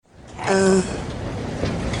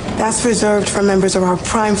That's reserved for members of our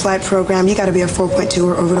Prime Flight program. You gotta be a 4.2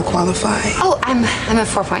 or over to qualify. Oh, I'm a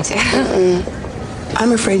 4.2.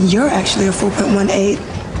 I'm afraid you're actually a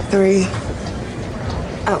 4.183.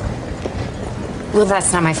 Oh. Well,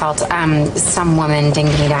 that's not my fault. Some woman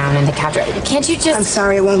dinged me down in the cab drive. Can't you just... I'm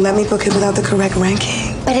sorry, it won't let me book it without the correct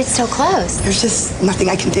ranking. But it's so close. There's just nothing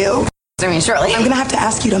I can do. I mean, surely. I'm gonna have to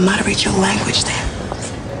ask you to moderate your language then.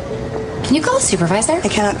 Can you call the supervisor? I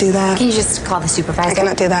cannot do that. Can you just call the supervisor? I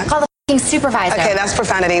cannot do that. Call the f***ing supervisor. Okay, that's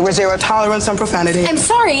profanity. We're zero tolerance on profanity. I'm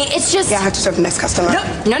sorry, it's just... Yeah, I have to serve the next customer. No.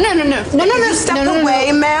 Step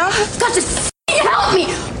away, ma'am. You've got to f***ing help me.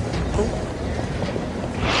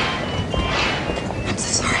 I'm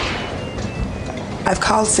so sorry. I've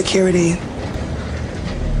called security.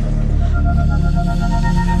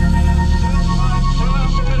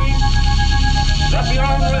 The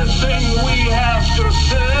only thing we have to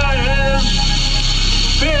fear is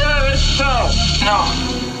fear itself. No.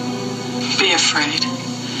 Be afraid.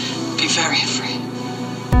 Be very afraid.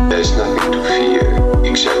 There's nothing to fear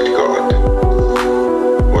except God.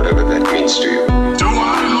 Whatever that means to you. Do I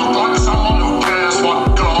look like someone who cares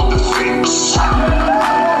what God thinks?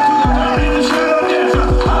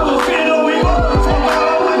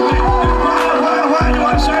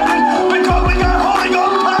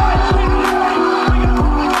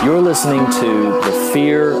 You're listening to The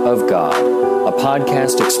Fear of God, a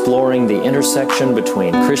podcast exploring the intersection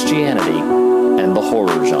between Christianity and the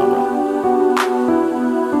horror genre.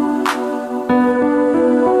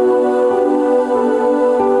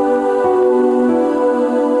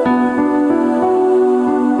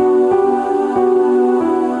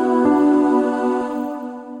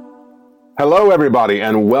 Hello, everybody,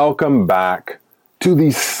 and welcome back to the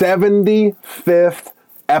 75th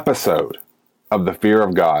episode of The Fear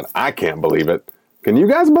of God. I can't believe it. Can you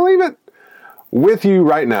guys believe it? With you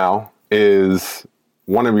right now is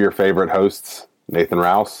one of your favorite hosts, Nathan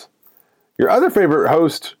Rouse. Your other favorite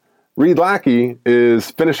host, Reed Lackey,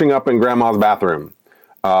 is finishing up in Grandma's bathroom.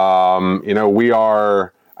 We want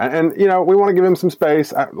to give him some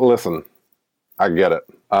space. Listen, I get it.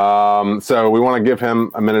 So we want to give him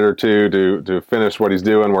a minute or two to finish what he's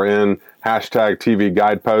doing. We're in #TV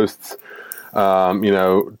guideposts.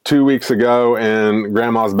 2 weeks ago in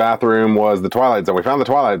Grandma's bathroom was the Twilight Zone. We found the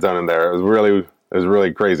Twilight Zone in there. It was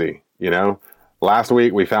really crazy. Last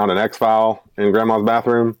week we found an X-File in Grandma's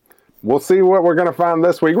bathroom. We'll see what we're going to find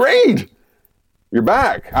this week. Reed, you're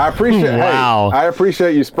back. I appreciate. Wow. Hey, I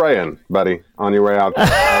appreciate you spraying, buddy, on your way out there.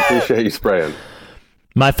 I appreciate you spraying.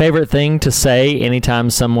 My favorite thing to say anytime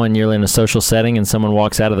you're in a social setting and someone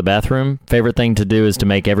walks out of the bathroom, favorite thing to do is to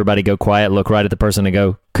make everybody go quiet, look right at the person and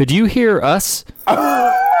go, "Could you hear us?"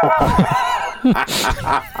 I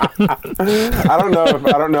don't know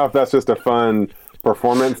if that's just a fun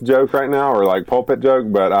performance joke right now or like pulpit joke,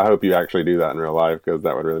 but I hope you actually do that in real life because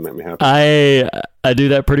that would really make me happy. I do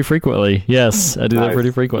that pretty frequently. Yes, I do that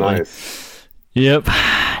pretty frequently. Nice. Yep.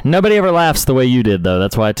 Nobody ever laughs the way you did, though.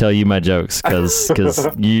 That's why I tell you my jokes, because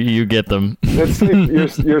you get them. It's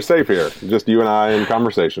safe. You're safe here. Just you and I in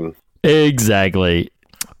conversation. Exactly.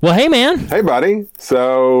 Well, hey, man. Hey, buddy.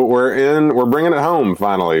 So we're bringing it home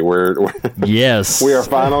finally. Yes. We are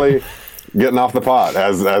finally getting off the pot,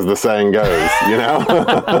 as the saying goes,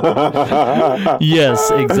 Yes,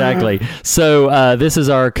 exactly. So this is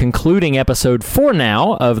our concluding episode for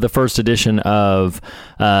now of the first edition of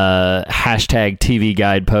 #TV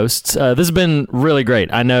guideposts. This has been really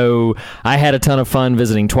great. I know I had a ton of fun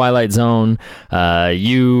visiting Twilight Zone.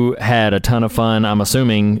 You had a ton of fun, I'm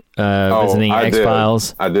assuming, visiting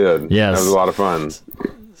X-Files. I did. Yes. It was a lot of fun.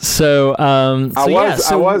 So,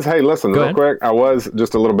 hey, listen, real quick. I was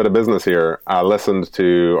just a little bit of business here. I listened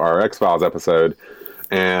to our X-Files episode,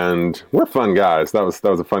 and we're fun guys. That was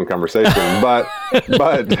a fun conversation. but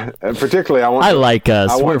particularly,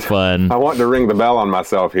 we're fun. I want to ring the bell on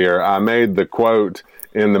myself here. I made the quote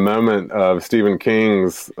in the moment of Stephen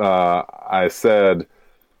King's. I said,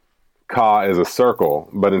 "Ka is a circle,"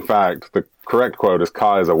 but in fact, the correct quote is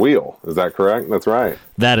 "Ka is a wheel." Is that correct? That's right.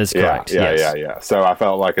 That is correct. Yeah. So I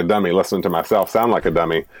felt like a dummy listening to myself sound like a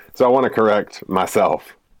dummy. So I want to correct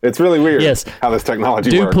myself. It's really weird how this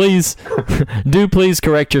technology works. Do please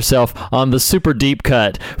correct yourself on the super deep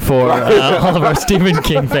cut for all of our Stephen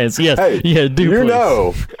King fans. Yes. Hey,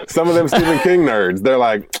 please. Some of them Stephen King nerds, they're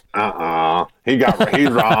like, he's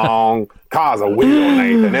wrong. Ka's a wheel,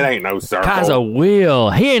 Nathan. It ain't no circle. Ka's a wheel.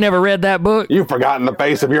 He ain't never read that book. You've forgotten the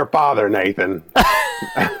face of your father, Nathan.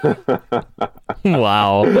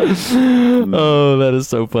 Wow. Oh, that is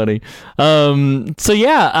so funny. So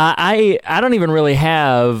yeah, I don't even really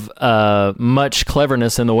have much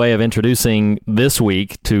cleverness in the way of introducing this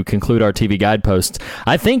week to conclude our TV guideposts.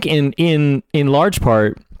 I think in large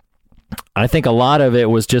part, I think a lot of it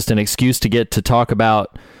was just an excuse to get to talk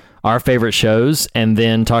about our favorite shows and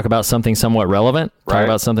then talk about something somewhat relevant, talk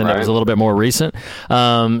about something that was a little bit more recent.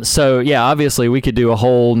 So yeah, obviously we could do a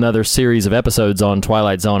whole nother series of episodes on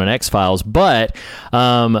Twilight Zone and X-Files, but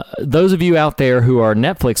those of you out there who are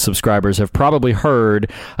Netflix subscribers have probably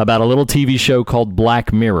heard about a little TV show called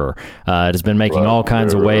Black Mirror. It has been making all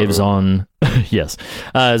kinds of waves on... Yes.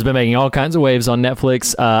 It's been making all kinds of waves on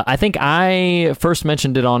Netflix. I think I first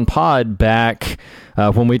mentioned it on Pod back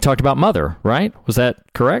when we talked about Mother, right? Was that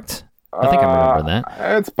correct? I think I remember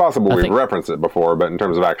that. It's possible we've referenced it before, but in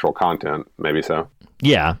terms of actual content, maybe so.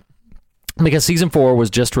 Yeah. Because season 4 was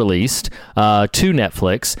just released to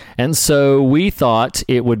Netflix, and so we thought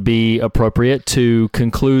it would be appropriate to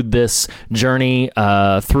conclude this journey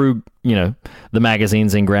through, the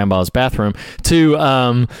magazines in Grandma's bathroom to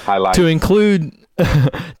include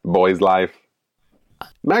Boy's Life.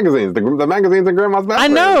 Magazines, the magazines in Grandma's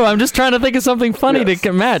bathroom. I know. I'm just trying to think of something funny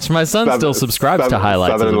to match. My son still subscribes to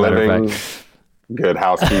Highlights. Southern Living, Good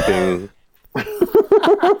Housekeeping.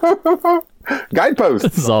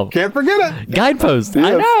 Guideposts. Can't forget it. Guideposts.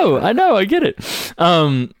 Yes. I know. I get it.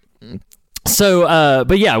 But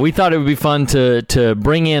yeah, we thought it would be fun to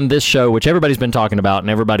bring in this show, which everybody's been talking about, and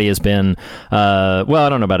everybody has been, well, I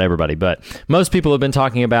don't know about everybody, but most people have been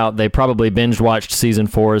talking about. They probably binge watched season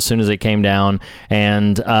 4 as soon as it came down,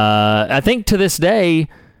 and I think to this day,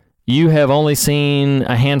 you have only seen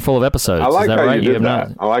a handful of episodes. I like Is that how right? you did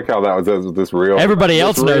that. I like how that was this real. Everybody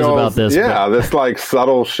else knows about this. Yeah, this like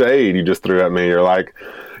subtle shade you just threw at me. You're like,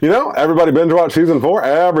 everybody binge watched season 4.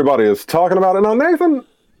 Everybody is talking about it. Now, Nathan,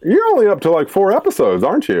 you're only up to like 4 episodes,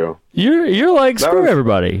 aren't you? You're like, screw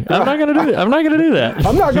everybody. I'm not gonna do that. I'm not gonna do that.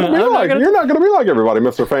 I'm not gonna be like. You're not gonna be like everybody,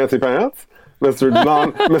 Mr. Fancy Pants, Mr.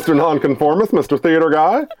 Nonconformist, Mr. Theater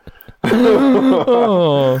Guy.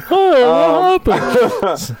 No.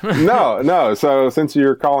 So since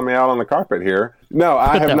you're calling me out on the carpet here, no,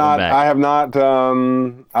 I've not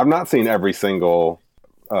seen every single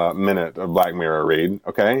minute of Black Mirror, Reed.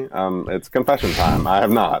 Okay, it's confession time. I have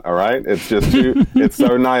not. All right, it's just it's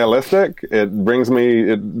so nihilistic. It brings me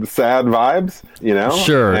sad vibes.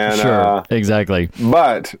 Sure, exactly.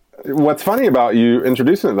 But what's funny about you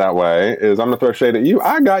introducing it that way is I'm gonna throw shade at you.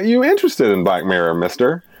 I got you interested in Black Mirror,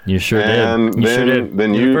 Mister. You sure did.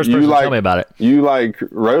 Then you like, tell me about it. You like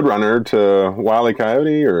Roadrunner to Wile E.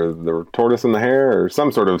 Coyote, or the Tortoise and the Hare, or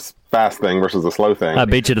some sort of fast thing versus a slow thing. I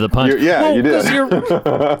beat you to the punch. You did.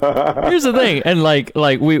 Here's the thing, and like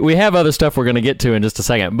we have other stuff we're gonna get to in just a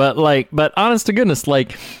second, but honest to goodness,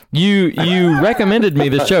 like you recommended me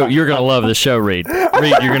the show. You're gonna love the show, Reed.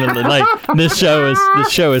 Reed, you're gonna like this show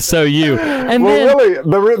is so you. And really,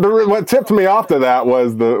 what tipped me off to that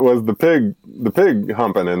was the pig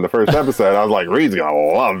humping in the first episode. I was like, Reed's gonna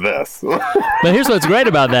love this. But here's what's great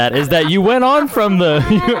about that is that you went on from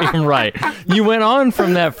you went on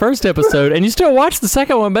from that first episode, and you still watched the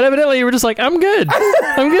second one, but evidently you were just like, I'm good.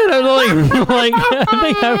 I'm like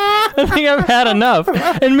I think I've had enough.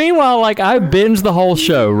 And meanwhile, like, I binged the whole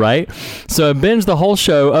show, right? So I binged the whole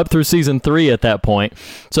show up through season 3 at that point.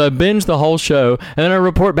 So I binged the whole show, and then I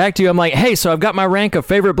report back to you. I'm like, hey, so I've got my rank of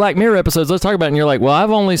favorite Black Mirror episodes. Let's talk about it. And you're like, well,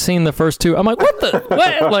 I've only seen the first 2. I'm like, what?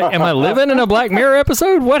 Like, am I living in a Black Mirror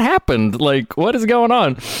episode? What happened? Like, what is going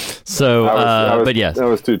on? So, but yes. I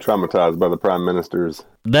was too traumatized by the Prime Minister's.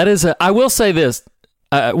 That is I will say this.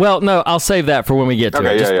 Well, no, I'll save that for when we get to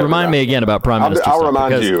it. Just remind me again about Prime Minister. I'll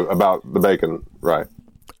remind you about the bacon, right?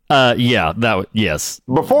 Yes.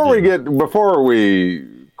 Before we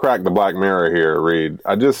crack the Black Mirror here, Reed,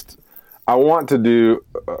 I want to do,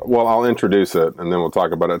 I'll introduce it and then we'll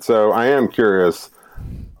talk about it. So I am curious,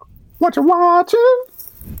 what you watching?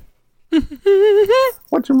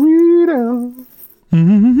 What you reading?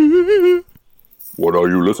 What are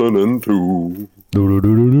you listening to?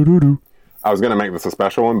 I was going to make this a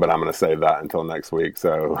special one, but I'm going to save that until next week.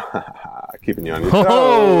 So keeping you on your toes.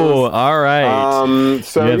 Oh, all right.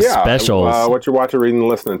 Specials. What you're watching, reading, and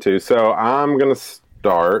listening to. So I'm going to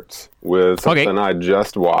start with something I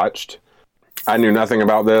just watched. I knew nothing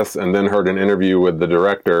about this and then heard an interview with the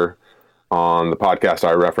director on the podcast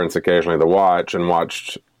I reference occasionally, The Watch, and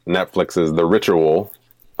watched Netflix's The Ritual.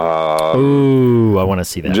 Ooh, I want to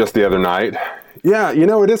see that. Just the other night. Yeah,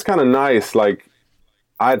 it is kind of nice. Like,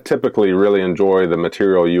 I typically really enjoy the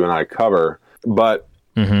material you and I cover, but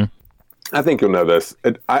I think you'll know this.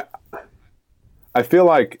 I feel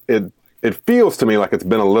like it it feels to me like it's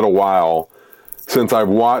been a little while since I've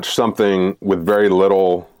watched something with very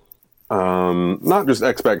little, not just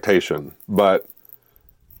expectation, but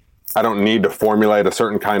I don't need to formulate a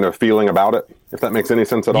certain kind of feeling about it, if that makes any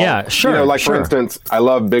sense at all. Yeah, sure. You know, like sure. for instance, I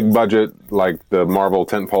love big budget, like the Marvel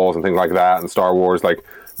tentpoles and things like that, and Star Wars. Like,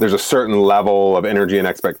 there's a certain level of energy and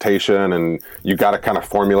expectation, and you got to kind of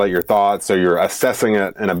formulate your thoughts, so you're assessing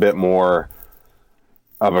it in a bit more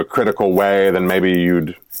of a critical way than maybe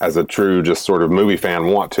you'd, as a true just sort of movie fan,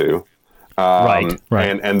 want to. Right.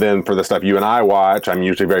 And then for the stuff you and I watch, I'm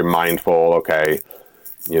usually very mindful. Okay,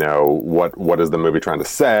 you know, what is the movie trying to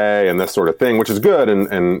say, and this sort of thing, which is good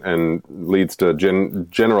and leads to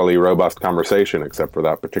generally robust conversation, except for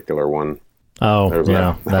that particular one. Oh,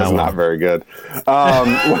 that's not very good.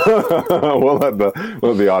 We'll let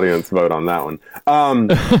the audience vote on that one.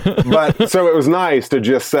 But so it was nice to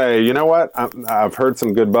just say, you know what, I've heard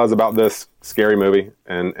some good buzz about this scary movie,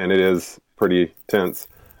 and it is pretty tense.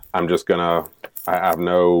 I'm just I have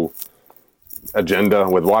no agenda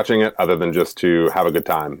with watching it other than just to have a good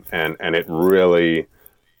time, and it really,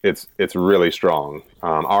 it's really strong.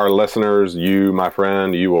 Our listeners, you, my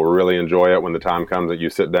friend, you will really enjoy it when the time comes that you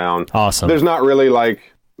sit down. Awesome. There's not really like,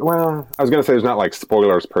 well, I was going to say there's not like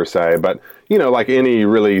spoilers per se, but you know, like any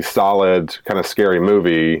really solid kind of scary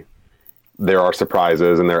movie, there are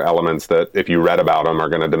surprises and there are elements that if you read about them are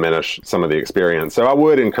going to diminish some of the experience. So I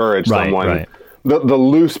would encourage someone. Right. The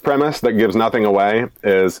loose premise that gives nothing away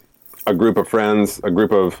is a group of friends, a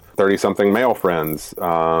group of 30-something male friends,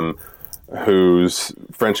 whose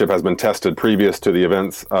friendship has been tested previous to the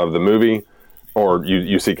events of the movie, or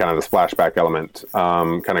you see kind of this flashback element,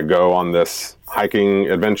 kind of go on this hiking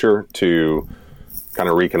adventure to kind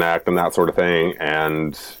of reconnect and that sort of thing,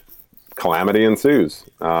 and calamity ensues.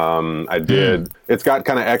 It's got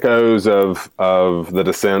kind of echoes of The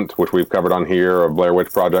Descent, which we've covered on here, of Blair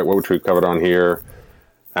Witch Project, which we've covered on here.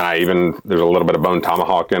 And there's a little bit of Bone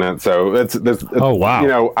Tomahawk in it. So it's oh, wow. You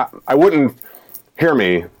know, I wouldn't, hear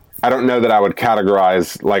me, I don't know that I would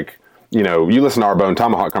categorize, like, you know, you listen to our Bone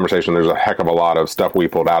Tomahawk conversation, there's a heck of a lot of stuff we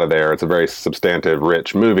pulled out of there. It's a very substantive,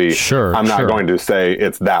 rich movie. Sure. I'm not going to say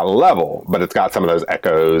it's that level, but it's got some of those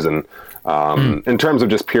echoes. And in terms of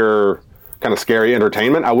just pure kind of scary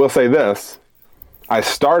entertainment, I will say this. I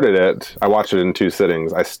watched it in 2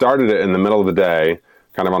 sittings. I started it in the middle of the day,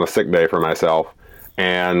 kind of on a sick day for myself,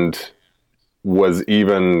 and was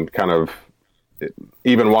even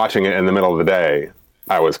watching it in the middle of the day,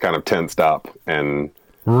 I was kind of tensed up and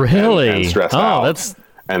really and stressed out.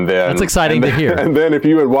 That's exciting to hear. And then if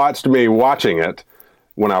you had watched me watching it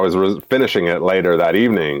when I was finishing it later that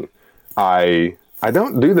evening, I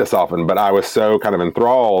don't do this often, but I was so kind of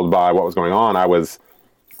enthralled by what was going on. I was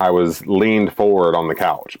leaned forward on the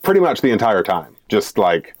couch pretty much the entire time, just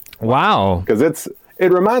like, wow, because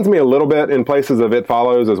it reminds me a little bit in places of It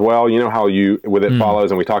Follows as well. You know how with It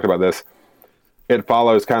Follows, and we talked about this, It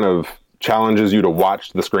Follows kind of challenges you to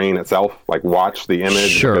watch the screen itself, like watch the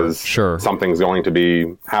image, because something's going to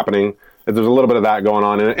be happening. There's a little bit of that going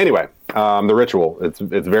on in it. Anyway, The Ritual, it's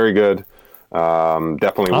very good.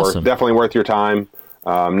 Definitely worth your time.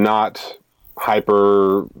 Not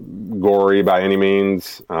hyper gory by any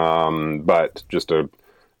means, but just a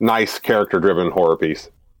nice character-driven horror piece.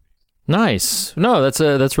 Nice. No,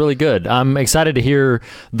 that's really good. I'm excited to hear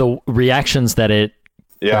the reactions that it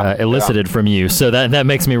elicited from you. So that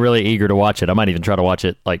makes me really eager to watch it. I might even try to watch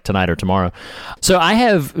it like tonight or tomorrow. So I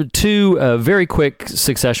have 2 very quick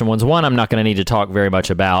succession ones. One I'm not going to need to talk very much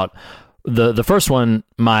about. The first one,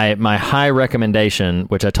 my high recommendation,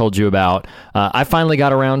 which I told you about, I finally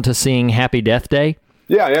got around to seeing Happy Death Day.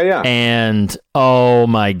 Yeah. And oh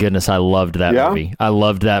my goodness, I loved that movie. I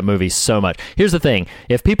loved that movie so much. Here's the thing.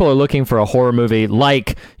 If people are looking for a horror movie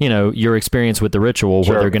like, you know, your experience with The Ritual,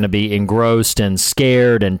 where they're going to be engrossed and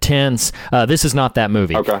scared and tense, this is not that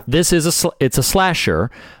movie. Okay. This is it's a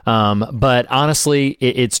slasher, but honestly,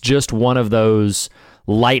 it's just one of those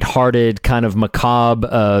lighthearted, kind of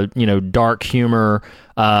macabre, dark humor.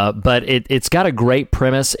 But it's got a great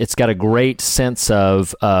premise. It's got a great sense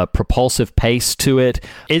of propulsive pace to it.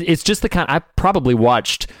 It's just the kind. I probably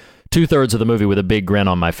watched 2/3 of the movie with a big grin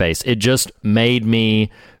on my face. It just made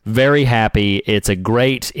me very happy. It's a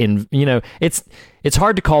great, it's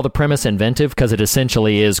hard to call the premise inventive because it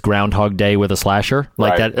essentially is Groundhog Day with a slasher.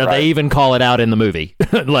 Like that. They even call it out in the movie.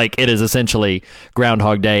 Like it is essentially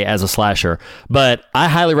Groundhog Day as a slasher. But I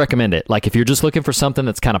highly recommend it. Like if you're just looking for something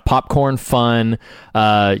that's kind of popcorn fun,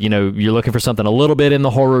 you're looking for something a little bit in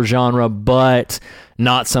the horror genre, but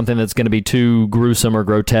not something that's going to be too gruesome or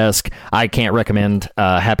grotesque, I can't recommend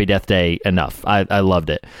Happy Death Day enough. I loved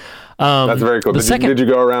it. That's very cool. Did you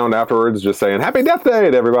go around afterwards just saying Happy Death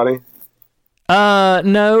Day to everybody?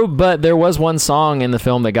 No, but there was one song in the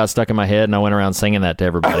film that got stuck in my head, and I went around singing that to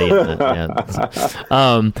everybody.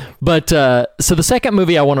 So the second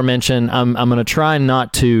movie I want to mention, I'm going to try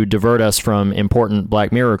not to divert us from important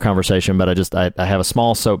Black Mirror conversation, but I have a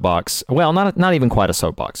small soapbox. Well, not even quite a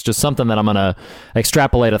soapbox, just something that I'm going to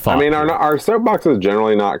extrappolate a thought. I mean, our soapboxes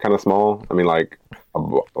generally not kind of small. I mean, like I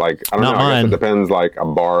don't know. I guess it depends. Like a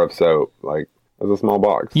bar of soap, like is a small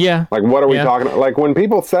box. Yeah. Like what are we talking about? Like when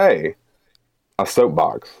people say a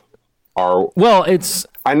soapbox, I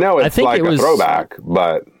know it's like a throwback,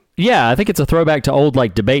 but yeah, I think it's a throwback to old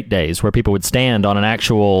like debate days where people would stand on an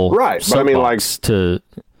actual right. But I mean, like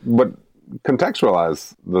but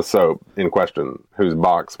contextualize the soap in question, whose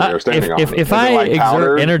box we are standing on. If I like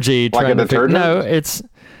exert energy trying to figure,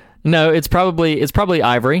 it's probably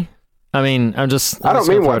Ivory. I mean, I don't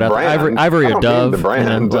mean what brand. Ivory or Dove. The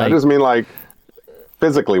brand. I just mean like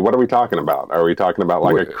physically. What are we talking about? Are we talking about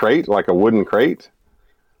like a crate, like a wooden crate?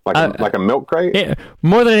 Like a milk crate? Yeah,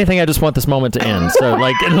 more than anything, I just want this moment to end. So,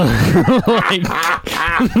 like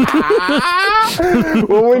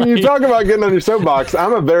well, when you talk about getting on your soapbox,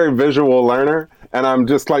 I'm a very visual learner, and I'm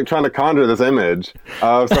just like trying to conjure this image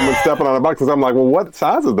of someone stepping on a box. And I'm like, well, what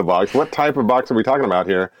size is the box? What type of box are we talking about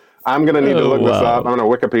here? I'm going to need to look this up. I'm going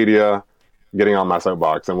to Wikipedia getting on my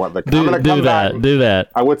soapbox and what the... Do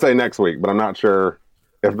that. I would say next week, but I'm not sure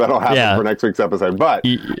if that'll happen for next week's episode. But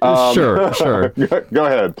sure. Go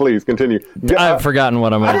ahead, please continue. I've forgotten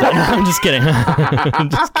what I'm going to do. I'm just kidding.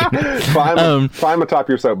 Climb atop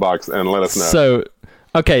your soapbox and let us know.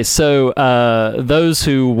 So those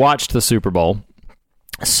who watched the Super Bowl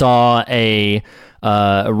saw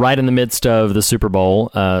right in the midst of the Super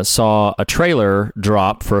Bowl, saw a trailer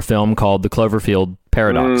drop for a film called The Cloverfield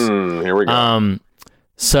Paradox. Here we go.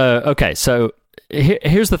 So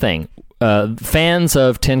here's the thing. Fans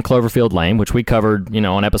of 10 Cloverfield Lane, which we covered,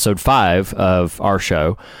 on episode 5 of our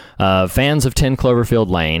show, fans of 10 Cloverfield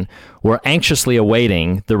Lane were anxiously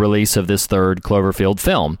awaiting the release of this third Cloverfield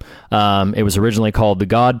film. It was originally called The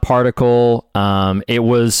God Particle. It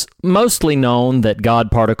was mostly known that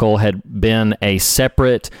God Particle had been a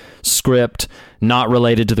separate script not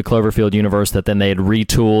related to the Cloverfield universe that then they had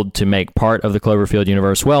retooled to make part of the Cloverfield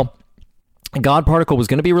universe. Well, God Particle was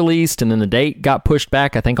going to be released, and then the date got pushed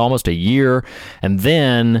back, I think, almost a year. And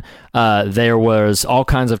then there was all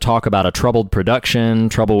kinds of talk about a troubled production,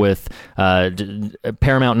 trouble with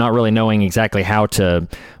Paramount not really knowing exactly how to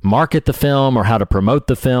market the film or how to promote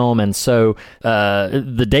the film. And so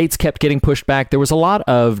the dates kept getting pushed back. There was a lot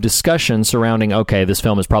of discussion surrounding, okay, this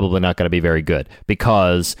film is probably not going to be very good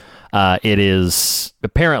because it is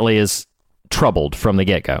apparently troubled from the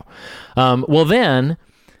get-go. Well, then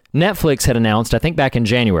Netflix had announced, I think back in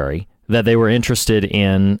January, that they were interested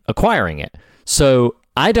in acquiring it. So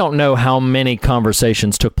I don't know how many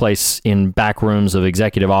conversations took place in back rooms of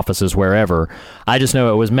executive offices, wherever. I just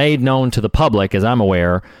know it was made known to the public, as I'm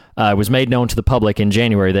aware. It was made known to the public in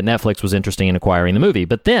January that Netflix was interested in acquiring the movie.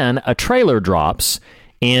 But then a trailer drops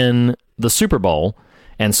in the Super Bowl.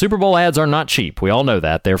 And Super Bowl ads are not cheap. We all know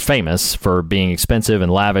that. They're famous for being expensive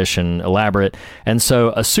and lavish and elaborate. And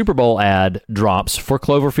so a Super Bowl ad drops for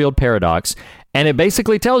Cloverfield Paradox, and it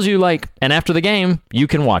basically tells you, and after the game, you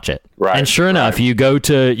can watch it. Right. And sure enough, you go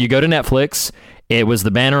to Netflix, it was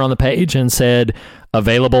the banner on the page and said,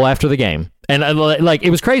 available after the game. And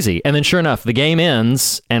it was crazy. And then sure enough, the game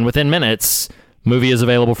ends, and within minutes, movie is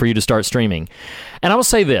available for you to start streaming. And I will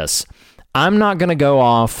say this. I'm not going to go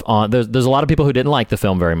off on... There's a lot of people who didn't like the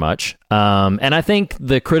film very much. And I think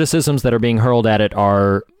the criticisms that are being hurled at it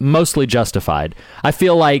are mostly justified. I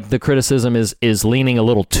feel like the criticism is leaning a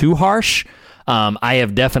little too harsh. I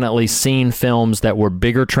have definitely seen films that were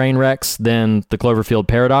bigger train wrecks than the Cloverfield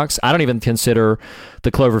Paradox. I don't even consider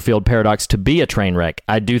the Cloverfield Paradox to be a train wreck.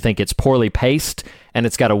 I do think it's poorly paced and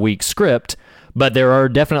it's got a weak script. But there are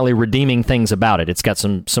definitely redeeming things about it. It's got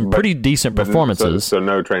some pretty decent performances. So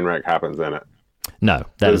no train wreck happens in it? No,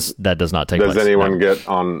 that does not take place. Does anyone get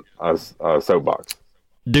on a soapbox?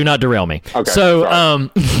 Do not derail me. Okay. So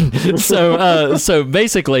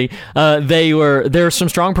basically, there are some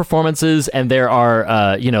strong performances, and there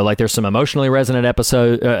are there's some emotionally resonant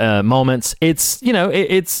moments. It's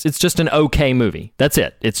it's just an okay movie. That's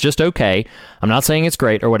it. It's just okay. I'm not saying it's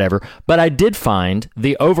great or whatever, but I did find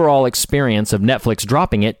the overall experience of Netflix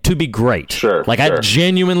dropping it to be great. Sure. I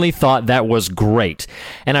genuinely thought that was great,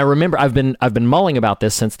 and I remember I've been mulling about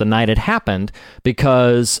this since the night it happened,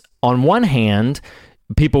 because on one hand,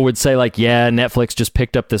 people would say like, yeah, Netflix just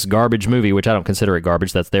picked up this garbage movie, which I don't consider it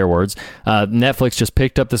garbage. That's their words. Netflix just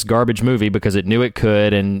picked up this garbage movie because it knew it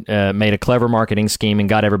could and made a clever marketing scheme and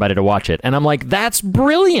got everybody to watch it. And I'm like, that's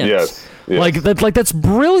brilliant. Yes. That's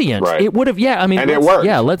brilliant. Right. It would have, yeah. I mean, and it worked.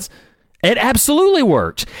 Yeah, it absolutely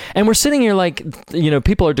worked. And we're sitting here like,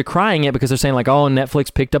 people are decrying it because they're saying like, oh,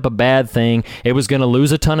 Netflix picked up a bad thing. It was going to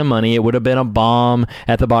lose a ton of money. It would have been a bomb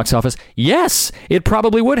at the box office. Yes, it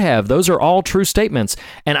probably would have. Those are all true statements.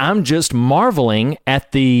 And I'm just marveling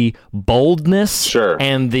at the boldness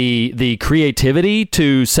and the creativity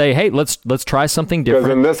to say, hey, let's try something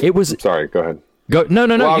different. Sorry, go ahead. No,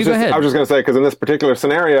 you go ahead. I was just going to say, because in this particular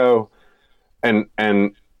scenario,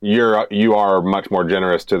 and you are much more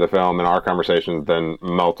generous to the film in our conversations than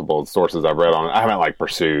multiple sources I've read on it. I haven't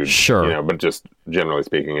pursued, but just generally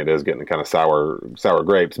speaking, it is getting kind of sour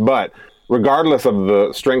grapes. But regardless of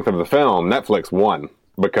the strength of the film, Netflix won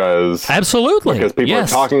because people are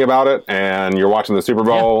talking about it, and you're watching the Super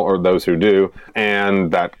Bowl, or those who do,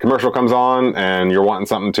 and that commercial comes on, and you're wanting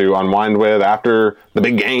something to unwind with after the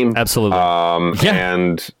big game. Absolutely.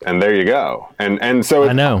 And there you go. And so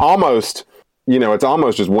it's almost. It's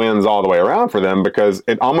almost just wins all the way around for them because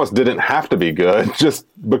it almost didn't have to be good just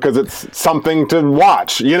because it's something to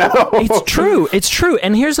watch, It's true.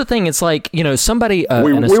 And here's the thing. It's like, somebody,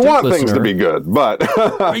 we want things to be good, but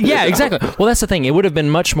yeah, exactly. Well, that's the thing. It would have been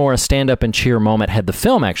much more a stand up and cheer moment had the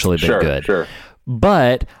film actually been good. Sure.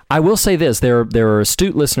 But I will say this, there are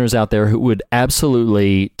astute listeners out there who would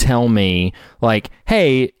absolutely tell me like,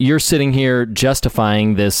 hey, you're sitting here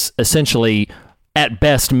justifying this essentially at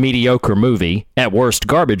best mediocre movie, at worst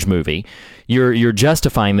garbage movie. You're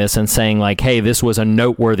justifying this and saying like, hey, this was a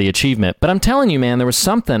noteworthy achievement. But I'm telling you, man, there was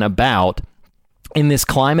something about in this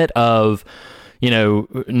climate of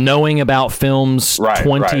knowing about films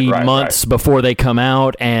 20 months before they come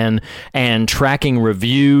out and tracking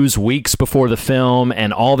reviews weeks before the film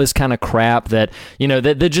and all this kind of crap that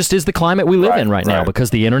just is the climate we live in right now because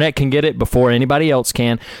the internet can get it before anybody else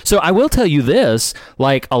can. So I will tell you this,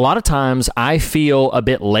 like a lot of times I feel a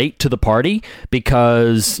bit late to the party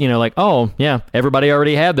because, oh yeah, everybody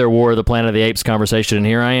already had their War of the Planet of the Apes conversation and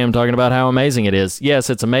here I am talking about how amazing it is. Yes,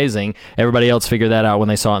 it's amazing. Everybody else figured that out when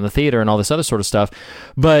they saw it in the theater and all this other sort of stuff.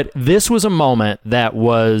 But this was a moment that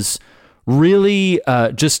was really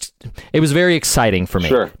it was very exciting for me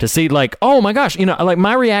to see like, oh my gosh, like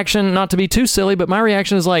my reaction, not to be too silly, but my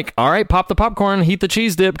reaction is like, all right, pop the popcorn, heat the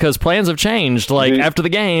cheese dip because plans have changed. Like after the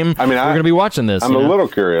game, we're going to be watching this. I'm a little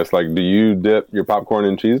curious, like, do you dip your popcorn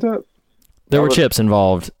in cheese dip? There were chips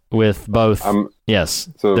involved with both. Yes.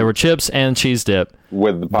 So there were chips and cheese dip.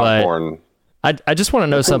 With the popcorn. I just want to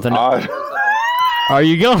know something. Are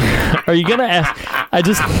you going to ask? I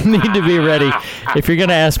just need to be ready if you're going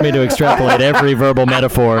to ask me to extrapolate every verbal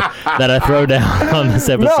metaphor that I throw down on this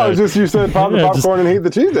episode. No, it's just you said pop the popcorn and heat the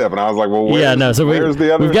cheese dip, and I was like, well, where's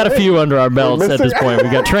the other? We've got a few under our belts at this point.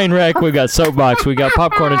 We've got Trainwreck, we've got Soapbox, we've got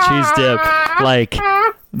popcorn and cheese dip. Like,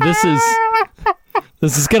 this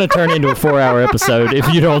is going to turn into a 4-hour episode if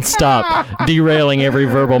you don't stop derailing every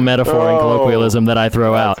verbal metaphor and colloquialism that I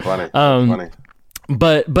throw out. Funny. Funny.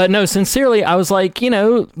 But no, sincerely, I was like,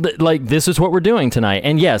 like this is what we're doing tonight.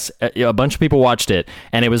 And yes, a bunch of people watched it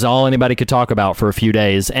and it was all anybody could talk about for a few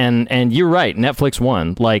days. And you're right, Netflix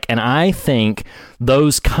won. Like, and I think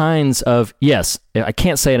those kinds of, yes, I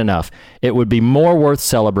can't say it enough. It would be more worth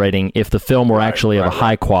celebrating if the film were actually of a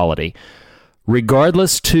high quality.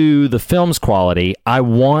 Regardless to the film's quality, I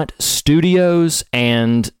want studios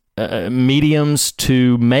and mediums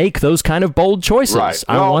to make those kind of bold choices. Right.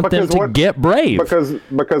 I want them to get brave.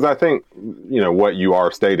 Because I think, what you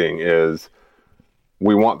are stating is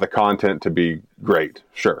we want the content to be great,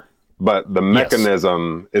 sure. But the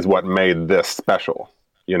mechanism is what made this special.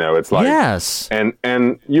 It's like, yes.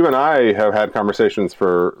 And you and I have had conversations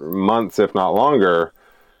for months, if not longer,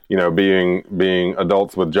 being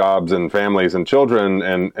adults with jobs and families and children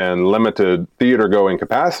and limited theater going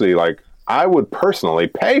capacity, like, I would personally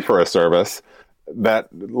pay for a service that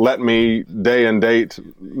let me day and date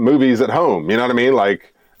movies at home. You know what I mean?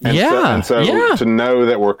 Like, so to know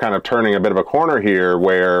that we're kind of turning a bit of a corner here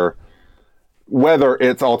where whether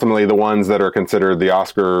it's ultimately the ones that are considered the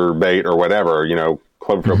Oscar bait or whatever,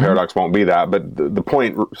 Cloverfield Paradox won't be that, but the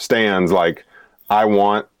point stands, like, I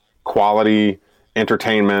want quality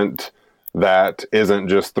entertainment that isn't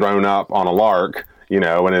just thrown up on a lark,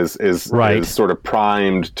 and is sort of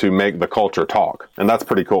primed to make the culture talk. And that's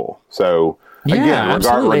pretty cool. So again,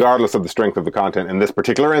 regardless of the strength of the content in this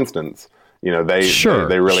particular instance, they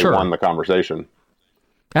really won the conversation.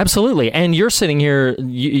 Absolutely. And you're sitting here,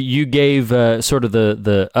 you gave sort of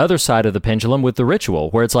the other side of the pendulum with The Ritual,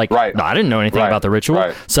 where it's like, Right. no, I didn't know anything Right. about The Ritual.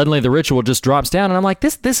 Right. Suddenly The Ritual just drops down, and I'm like,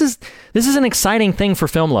 this is an exciting thing for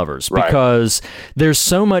film lovers, Right. because there's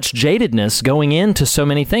so much jadedness going into so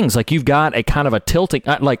many things. Like, you've got a kind of a tilting,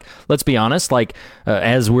 like, let's be honest, like,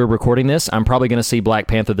 as we're recording this, I'm probably going to see Black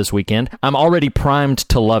Panther this weekend. I'm already primed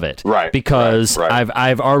to love it. Right. Because Right.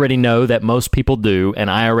 I've already know that most people do, and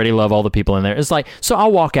I already love all the people in there. It's like, so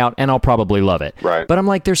I'll walk out and I'll probably love it. Right. But I'm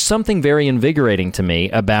like, there's something very invigorating to me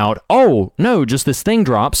about, oh, no, just this thing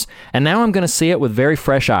drops, and now I'm going to see it with very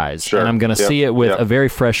fresh eyes. Sure. And I'm going to Yep. see it with Yep. a very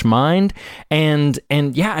fresh mind. And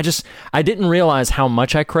yeah, I didn't realize how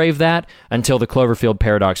much I crave that until the Cloverfield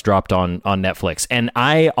Paradox dropped on Netflix. And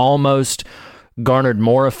I almost garnered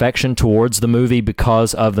more affection towards the movie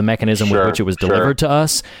because of the mechanism with Sure, which it was sure. delivered to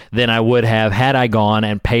us than I would have had I gone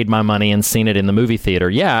and paid my money and seen it in the movie theater.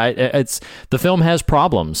 Yeah, it's the film has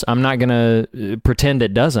problems. I'm not going to pretend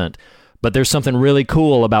it doesn't, but there's something really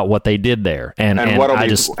cool about what they did there. And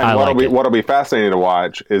what'll be fascinating to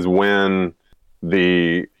watch is when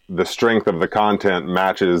the strength of the content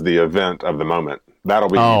matches the event of the moment. That'll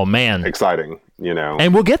be exciting, you know.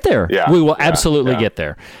 And we'll get there. Yeah, we will yeah, absolutely yeah. get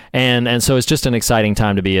there. And so it's just an exciting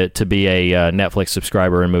time to be a Netflix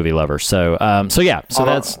subscriber and movie lover. So yeah. So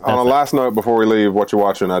that's on a last note before we leave what you're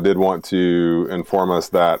watching. I did want to inform us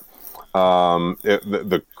that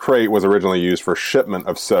the crate was originally used for shipment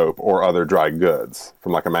of soap or other dry goods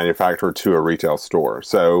from like a manufacturer to a retail store.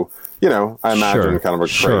 So, you know, I imagine kind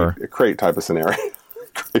of a crate type of scenario.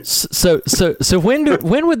 So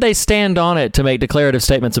when would they stand on it to make declarative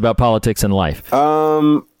statements about politics and life?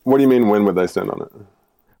 What do you mean, when would they stand on it?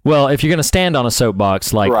 Well, if you're going to stand on a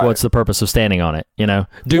soapbox, like, Right. what's the purpose of standing on it? You know,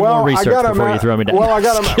 do more research before you throw me down.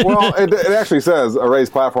 Well, it actually says a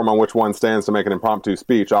raised platform on which one stands to make an impromptu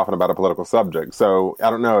speech, often about a political subject. So I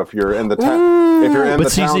don't know if you're in the But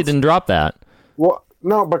CZ didn't drop that. Well,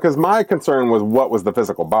 no, because my concern was what was the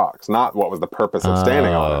physical box, not what was the purpose of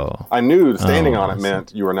standing on it. I knew standing on it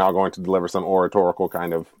meant you were now going to deliver some oratorical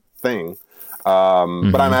kind of thing.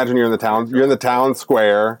 But I imagine you're in the town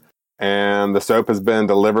square, and the soap has been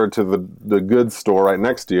delivered to the goods store right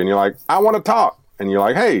next to you, and you're like, I want to talk. And you're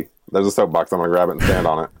like, hey, there's a soapbox, I'm going to grab it and stand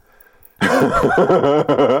on it.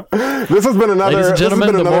 This has been another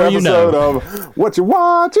episode of What You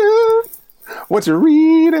Watching, What You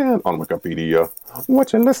Reading on Wikipedia,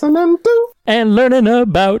 What You Listening to, and learning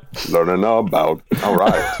about. All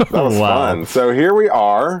right, that was fun. So here we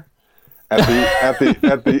are at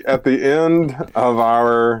the end of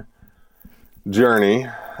our journey.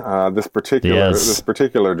 This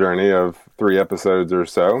particular journey of 3 episodes or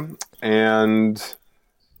so, and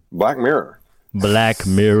Black Mirror.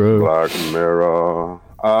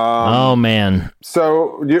 Oh man!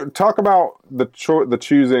 So you talk about the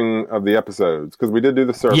choosing of the episodes, because we did do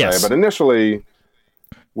the survey, Yes. but initially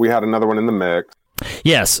we had another one in the mix.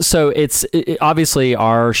 Yes, so it's obviously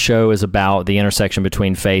our show is about the intersection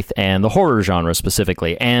between faith and the horror genre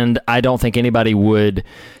specifically, and I don't think anybody would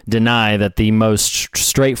deny that the most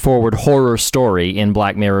straightforward horror story in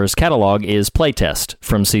Black Mirror's catalog is Playtest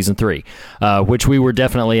from season 3, which we were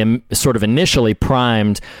definitely sort of initially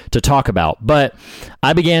primed to talk about, but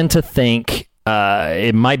I began to think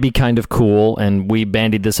it might be kind of cool, and we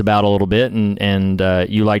bandied this about a little bit, and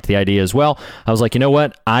you liked the idea as well. I was like, you know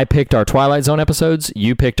what? I picked our Twilight Zone episodes.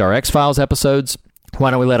 You picked our X-Files episodes.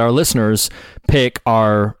 Why don't we let our listeners pick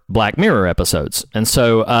our Black Mirror episodes? And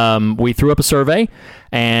so we threw up a survey,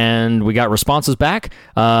 and we got responses back,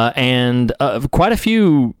 and quite a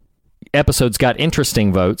few episodes got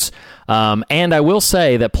interesting votes. And I will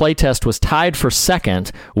say that Playtest was tied for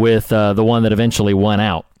second with the one that eventually won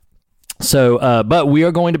out. So, but we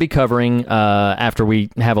are going to be covering, after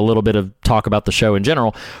we have a little bit of talk about the show in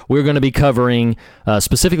general, we're going to be covering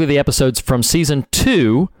specifically the episodes from season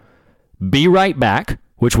 2, Be Right Back,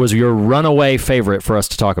 which was your runaway favorite for us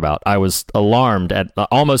to talk about. I was alarmed at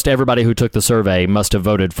almost everybody who took the survey must have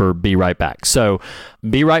voted for Be Right Back. So,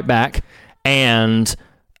 Be Right Back, and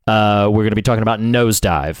we're going to be talking about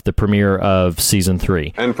Nosedive, the premiere of season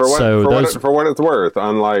 3. And for what it's worth,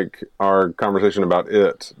 unlike our conversation about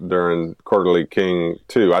it during Quarterly King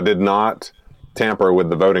 2, I did not tamper with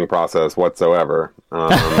the voting process whatsoever. You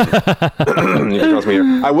can trust me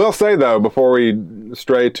here. I will say, though, before we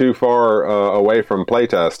stray too far away from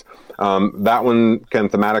Playtest, that one can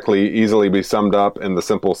thematically easily be summed up in the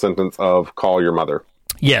simple sentence of call your mother.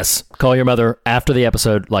 Yes, call your mother after the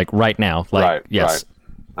episode, like right now. Like, right, yes. Right.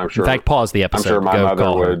 I'm sure. In fact, pause the episode. I'm sure my Go mother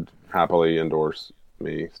call her. would happily endorse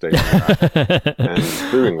me stating that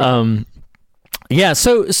and doing that. Yeah,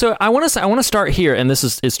 so I want to start here, and this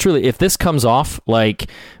is truly, if this comes off like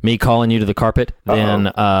me calling you to the carpet,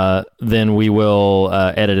 then we will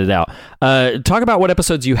edit it out. Talk about what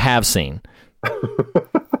episodes you have seen.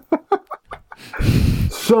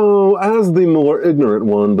 So, as the more ignorant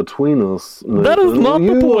one between us, Nathan, that is not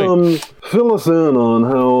the point. Fill us in on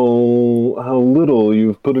how little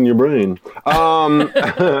you've put in your brain.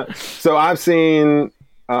 So I've seen,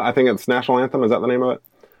 I think it's National Anthem. Is that the name of it?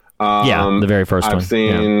 Yeah, the very first one. I've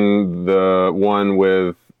seen the one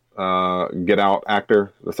with Get Out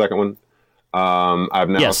actor, the second one. I've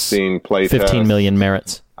now seen Playtest. 15 Million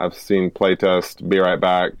Merits. I've seen Playtest, Be Right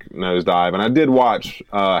Back, Nosedive, and I did watch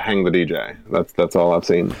Hang the DJ. That's all I've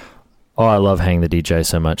seen. Oh, I love Hang the DJ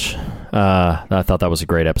so much. I thought that was a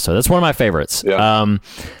great episode. That's one of my favorites.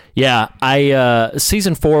 Yeah.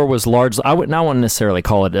 Season 4 was largely, I wouldn't necessarily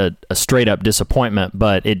call it a straight up disappointment,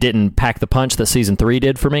 but it didn't pack the punch that season 3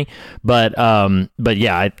 did for me. But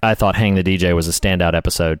yeah, I thought Hang the DJ was a standout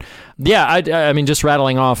episode. Yeah, I mean, just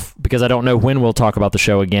rattling off, because I don't know when we'll talk about the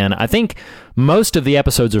show again. I think most of the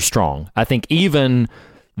episodes are strong. I think even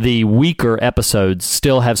the weaker episodes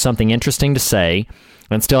still have something interesting to say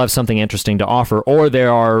and still have something interesting to offer, or they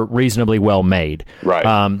are reasonably well made. Right.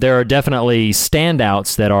 There are definitely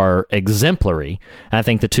standouts that are exemplary. I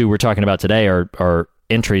think the two we're talking about today are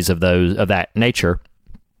entries of that nature.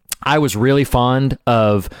 I was really fond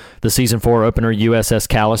of the season 4 opener, USS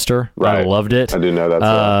Callister. Right. I loved it. I do know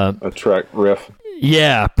that's a Trek riff.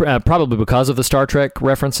 Yeah, probably because of the Star Trek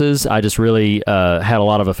references. I just really had a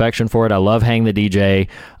lot of affection for it. I love Hang the DJ.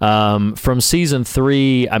 From season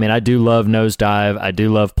 3, I mean, I do love Nosedive. I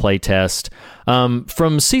do love Playtest.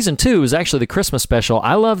 From season 2 is actually the Christmas special.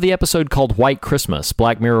 I love the episode called White Christmas,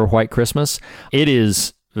 Black Mirror White Christmas. It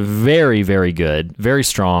is very, very good, very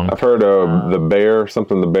strong. I've heard of the bear,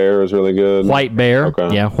 the bear is really good. White Bear,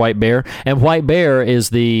 okay. Yeah, White Bear. And White Bear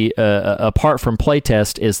is the, apart from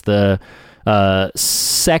Playtest, is the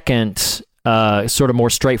second sort of more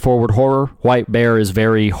straightforward horror. White Bear is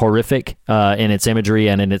very horrific in its imagery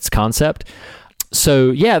and in its concept.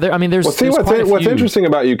 So yeah, there's what's interesting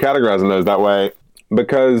about you categorizing those that way,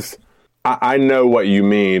 because I know what you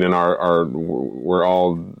mean, and we're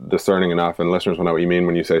all discerning enough, and listeners will know what you mean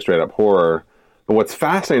when you say straight up horror. But what's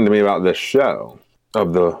fascinating to me about this show,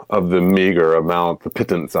 of the meager amount, the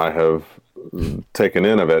pittance I have taken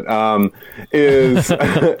in of it, is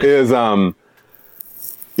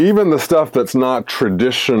even the stuff that's not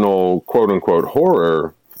traditional quote unquote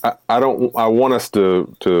horror. I want us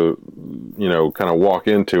to kind of walk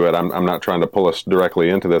into it. I'm not trying to pull us directly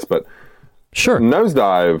into this, but sure.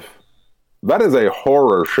 Nosedive, that is a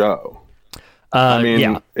horror show. I mean,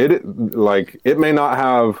 yeah. It may not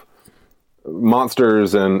have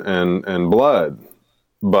monsters and blood,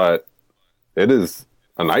 but it is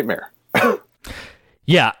a nightmare.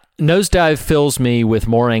 Yeah, Nosedive fills me with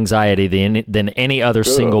more anxiety than any other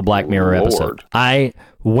single Black Mirror episode.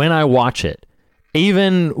 When I watch it,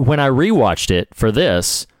 even when I rewatched it for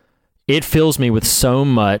this, it fills me with so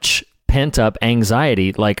much pent-up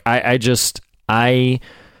anxiety. Like, I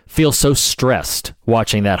feel so stressed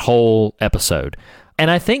watching that whole episode.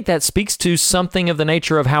 And I think that speaks to something of the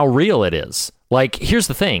nature of how real it is. Like, here's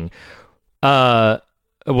the thing.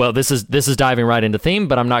 Well, this is diving right into theme,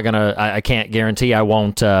 but I'm not gonna. I can't guarantee I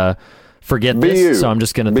won't forget this. So I'm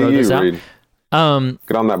just gonna throw this out. Reed.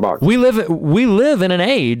 Get on that box. We live in an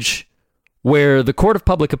age where the court of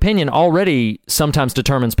public opinion already sometimes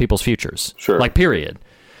determines people's futures. Sure. Like, period.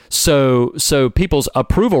 So people's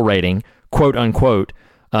approval rating, quote unquote,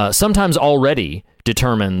 sometimes already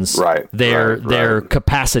determines their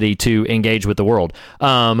capacity to engage with the world.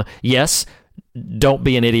 Yes. Don't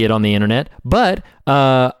be an idiot on the internet. But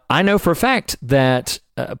I know for a fact that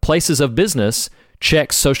places of business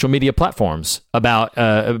check social media platforms about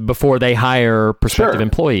before they hire prospective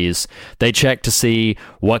employees. They check to see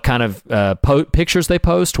what kind of pictures they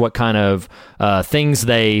post, what kind of things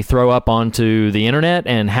they throw up onto the internet,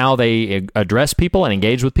 and how they address people and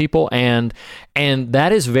engage with people. And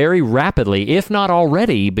that is very rapidly, if not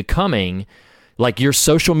already, becoming like your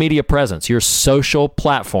social media presence, your social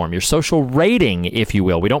platform, your social rating, if you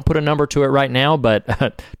will. We don't put a number to it right now,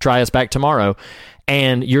 but try us back tomorrow.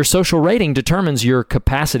 And your social rating determines your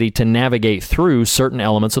capacity to navigate through certain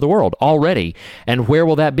elements of the world already. And where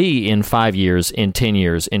will that be in 5 years, in 10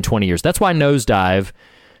 years, in 20 years? That's why Nosedive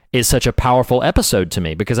is such a powerful episode to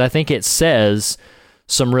me, because I think it says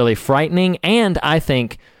some really frightening, and I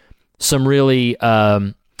think some really...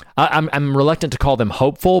 I'm reluctant to call them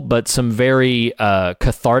hopeful, but some very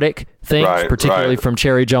cathartic things, particularly from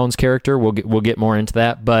Cherry Jones' character. We'll get more into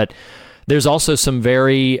that, but there's also some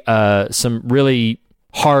really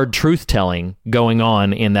hard truth telling going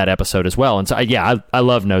on in that episode as well. And so, I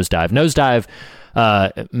love Nosedive. Nosedive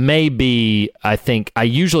may be, I think, I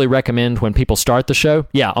usually recommend when people start the show.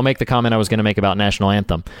 Yeah, I'll make the comment I was going to make about National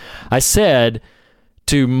Anthem. I said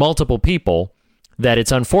to multiple people that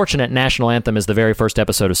it's unfortunate National Anthem is the very first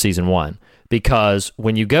episode of season 1, because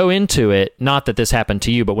when you go into it, not that this happened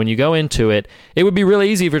to you, but when you go into it, it would be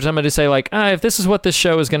really easy for somebody to say, like, if this is what this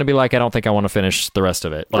show is going to be like, I don't think I want to finish the rest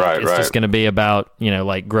of it. Like, it's just going to be about,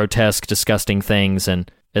 like grotesque, disgusting things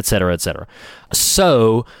and et cetera, et cetera.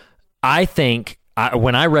 So I think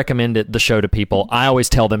when I recommend the show to people, I always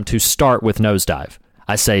tell them to start with Nosedive.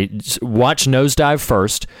 I say, watch Nosedive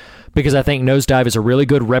first, because I think Nosedive is a really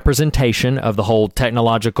good representation of the whole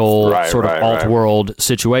technological alt-world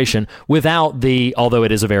situation without although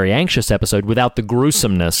it is a very anxious episode, without the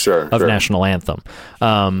gruesomeness of National Anthem.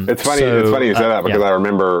 It's funny you say that, because I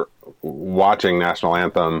remember watching National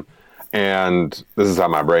Anthem, and this is how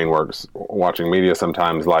my brain works, watching media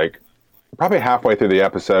sometimes, like probably halfway through the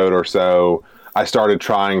episode or so, I started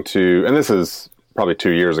trying to, and this is probably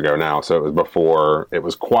 2 years ago now, so it was before it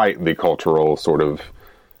was quite the cultural sort of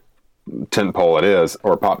tentpole it is,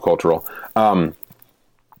 or pop cultural. So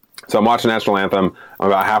I'm watching National Anthem. I'm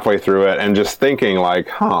about halfway through it, and just thinking, like,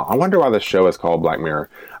 I wonder why this show is called Black Mirror.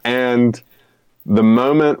 And the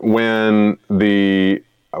moment when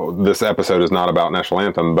this episode is not about National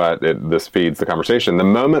Anthem, but this feeds the conversation. The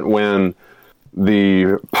moment when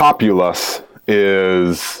the populace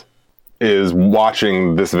is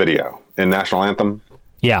watching this video in National Anthem,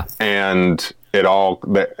 and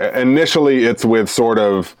initially it's with sort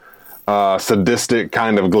of sadistic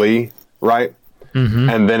kind of glee, right? Mm-hmm.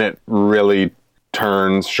 And then it really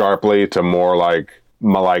turns sharply to more like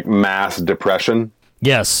mass depression.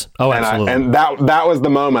 Yes. Oh, absolutely. And that was the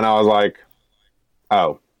moment I was like,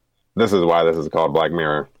 oh, this is why this is called Black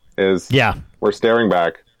Mirror. We're staring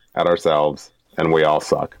back at ourselves and we all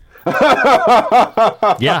suck. Well,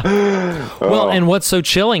 and what's so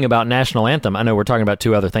chilling about National Anthem, I know we're talking about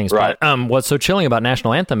two other things, but what's so chilling about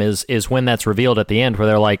National Anthem is when that's revealed at the end, where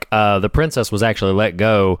they're like, the princess was actually let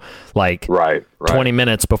go 20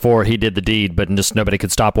 minutes before he did the deed, but just nobody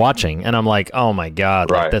could stop watching. And I'm like, oh my God,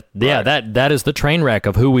 that is the train wreck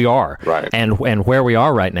of who we are and where we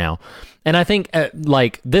are right now. And I think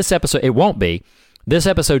this episode, it won't be. This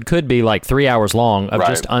episode could be like 3 hours long of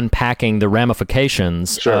just unpacking the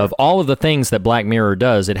ramifications of all of the things that Black Mirror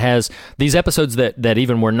does. It has these episodes that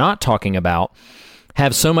even we're not talking about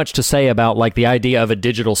have so much to say about like the idea of a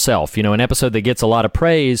digital self. You know, an episode that gets a lot of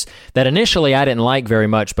praise that initially I didn't like very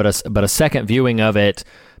much, but a second viewing of it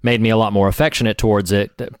made me a lot more affectionate towards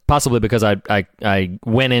it, possibly because I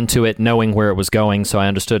went into it knowing where it was going, so I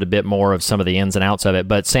understood a bit more of some of the ins and outs of it.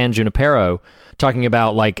 But San Junipero, talking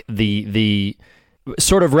about like the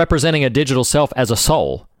sort of representing a digital self as a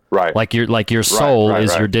soul, right? Like your soul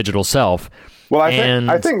is your digital self. Well, I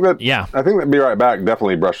think that Be Right Back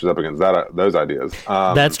definitely brushes up against those ideas.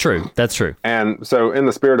 That's true. And so, in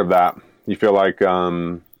the spirit of that, you feel like,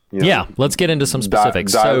 let's get into some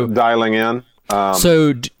specifics. Dialing in.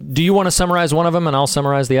 So, do you want to summarize one of them, and I'll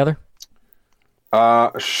summarize the other?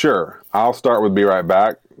 Sure. I'll start with Be Right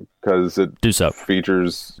Back because it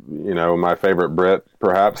features, my favorite Brit,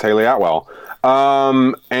 perhaps Haley Atwell.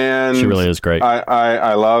 And she really is great.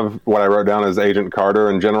 I love what I wrote down as Agent Carter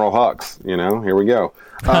and General Hux. Here we go.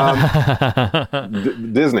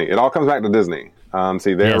 Disney. It all comes back to Disney.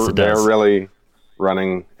 They're really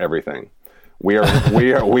running everything. We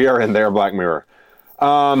are in their Black Mirror.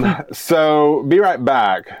 So Be Right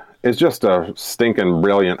Back is just a stinking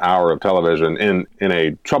brilliant hour of television in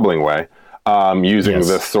a troubling way, using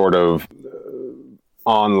this sort of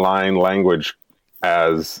online language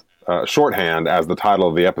as shorthand as the title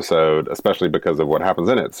of the episode, especially because of what happens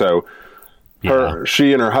in it. So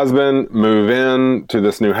she and her husband move in to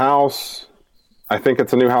this new house. I think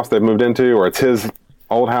it's a new house they've moved into, or it's his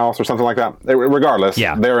old house or something like that. Regardless,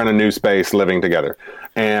 they're in a new space living together.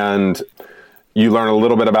 And you learn a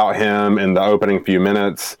little bit about him in the opening few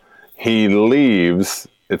minutes. He leaves.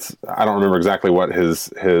 I don't remember exactly what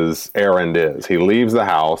his errand is. He leaves the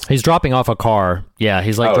house. He's dropping off a car. Yeah,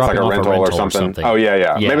 he's dropping off a rental or something. Oh,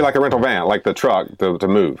 yeah. Maybe like a rental van, like the truck to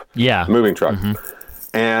move. Yeah. Moving truck. Mm-hmm.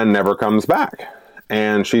 And never comes back.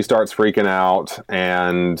 And she starts freaking out,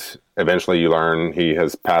 and eventually you learn he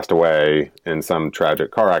has passed away in some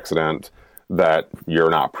tragic car accident that you're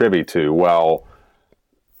not privy to. Well,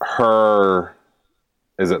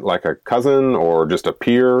 is it like a cousin or just a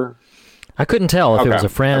peer? I couldn't tell if it was a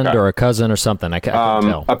friend or a cousin or something. I couldn't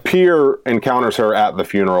tell. A peer encounters her at the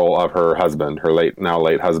funeral of her husband, her now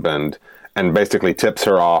late husband, and basically tips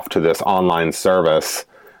her off to this online service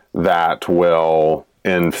that will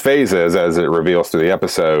in phases, as it reveals through the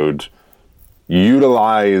episode,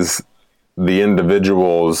 utilize the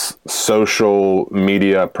individual's social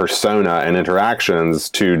media persona and interactions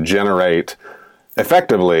to generate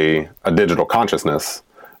effectively a digital consciousness.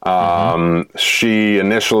 She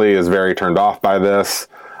initially is very turned off by this,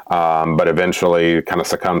 but eventually kind of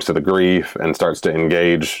succumbs to the grief and starts to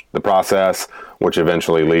engage the process, which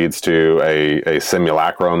eventually leads to a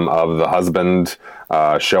simulacrum of the husband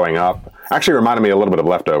showing up. Actually reminded me a little bit of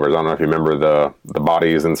Leftovers. I don't know if you remember the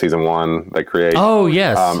bodies in season 1 they create. Oh,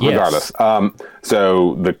 yes. Regardless.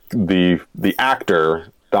 So the actor,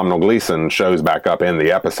 Domhnall Gleeson, shows back up in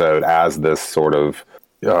the episode as this sort of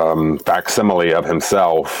facsimile of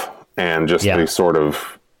himself, and just the sort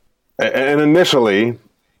of, and initially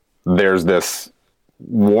there's this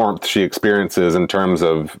warmth she experiences in terms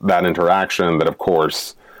of that interaction that, of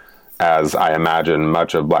course, as I imagine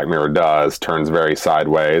much of Black Mirror does, turns very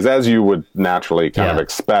sideways, as you would naturally kind of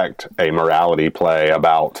expect a morality play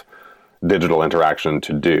about digital interaction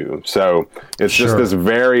to do. So it's just this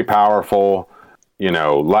very powerful,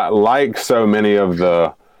 like so many of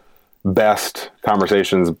the best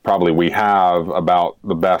conversations probably we have about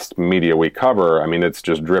the best media we cover. I mean, it's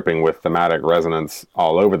just dripping with thematic resonance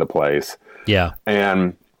all over the place. Yeah.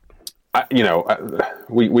 And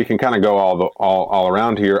we can kind of go all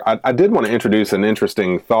around here. I did want to introduce an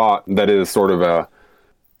interesting thought that is sort of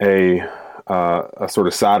a sort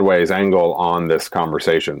of sideways angle on this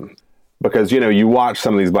conversation, because you watch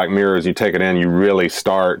some of these Black Mirrors, you take it in, you really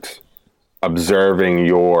start observing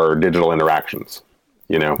your digital interactions,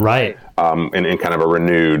 right, in kind of a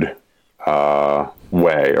renewed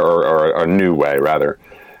way, or a new way rather.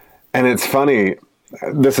 And it's funny.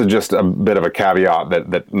 This is just a bit of a caveat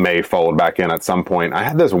that may fold back in at some point. I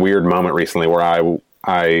had this weird moment recently where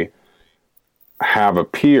I have a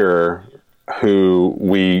peer who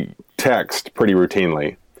we text pretty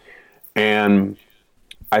routinely. And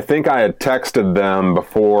I think I had texted them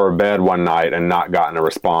before bed one night and not gotten a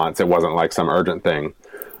response. It wasn't like some urgent thing.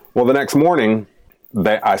 Well, the next morning,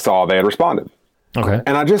 I saw they had responded. Okay.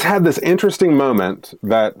 And I just had this interesting moment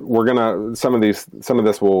that some of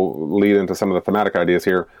this will lead into some of the thematic ideas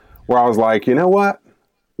here, where I was like, you know what?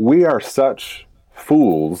 We are such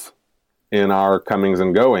fools in our comings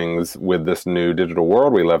and goings with this new digital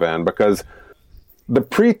world we live in, because the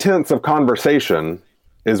pretense of conversation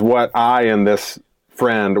is what I and this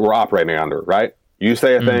friend were operating under, right? You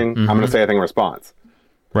say a thing, I'm going to say a thing in response.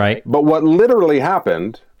 Right. But what literally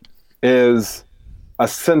happened is a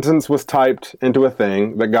sentence was typed into a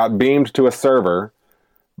thing that got beamed to a server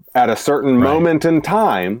at a certain moment in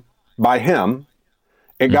time by him.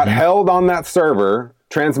 It got held on that server,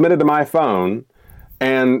 transmitted to my phone,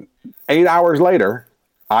 and 8 hours later,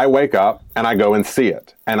 I wake up and I go and see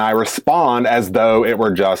it. And I respond as though it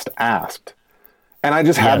were just asked. And I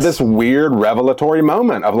just had this weird revelatory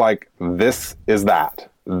moment of like, this is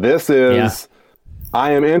that. This is,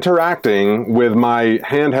 I am interacting with my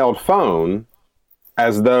handheld phone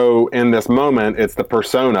as though in this moment it's the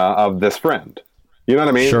persona of this friend. You know what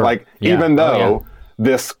I mean? Sure. Like, even though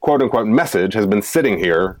this quote unquote message has been sitting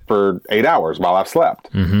here for 8 hours while I've slept,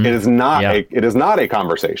 it is not a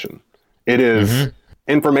conversation. It is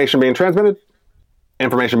information being transmitted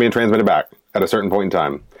back at a certain point in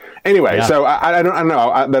time. Anyway, so I don't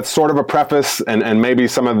know. That's sort of a preface, and maybe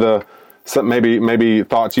maybe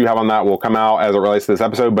thoughts you have on that will come out as it relates to this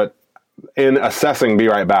episode. But in assessing Be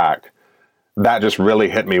Right Back, that just really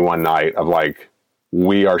hit me one night of like,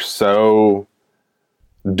 we are so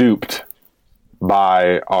duped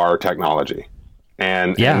by our technology.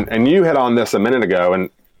 And you hit on this a minute ago, and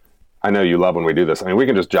I know you love when we do this. I mean, we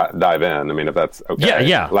can just dive in. I mean, if that's okay.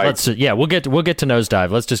 Yeah. Like, we'll get to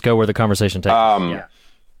nosedive. Let's just go where the conversation takes us.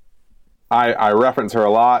 I reference her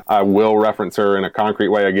a lot. I will reference her in a concrete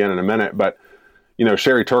way again in a minute. But,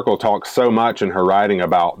 Sherry Turkle talks so much in her writing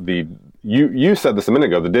about you said this a minute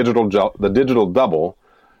ago, the digital double,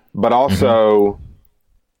 but also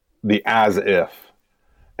the as if.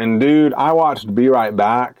 And dude, I watched Be Right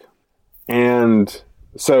Back. And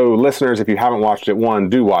so listeners, if you haven't watched it,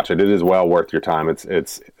 do watch it. It is well worth your time.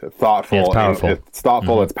 It's thoughtful. It's powerful. It's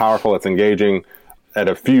thoughtful. It's powerful. It's engaging. At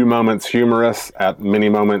a few moments humorous, at many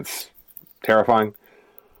moments terrifying.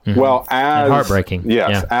 Well, as and heartbreaking.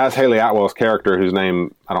 Yes, as Haley Atwell's character, whose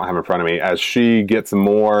name I don't have in front of me, as she gets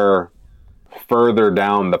more further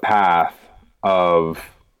down the path of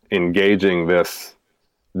engaging this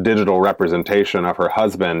digital representation of her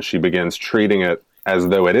husband, she begins treating it as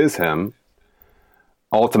though it is him.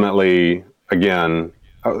 Ultimately, again,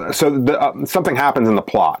 something happens in the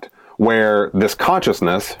plot where this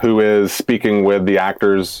consciousness, who is speaking with the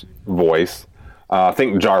actor's voice,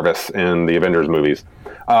 think Jarvis in the Avengers movies.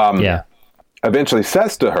 Eventually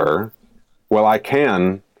says to her, well, I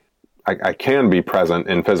can be present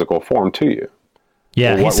in physical form to you.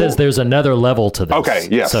 Yeah, he says there's another level to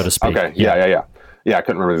this, so to speak. Okay, yeah. I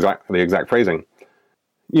couldn't remember the exact phrasing.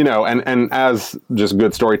 You know, and as just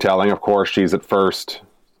good storytelling, of course, she's at first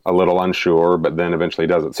a little unsure, but then eventually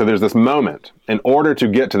does it. So there's this moment. In order to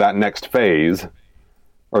get to that next phase,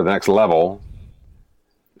 or the next level,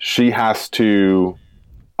 she has to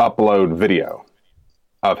upload video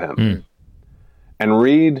of him. And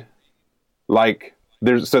read, like,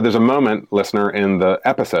 there's a moment, listener, in the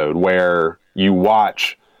episode where you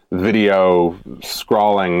watch video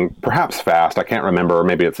scrolling, perhaps fast, I can't remember, or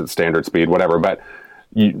maybe it's at standard speed, whatever, but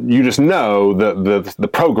you just know the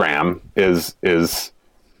program is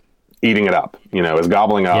eating it up, you know, is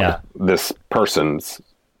gobbling up this person's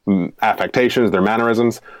affectations, their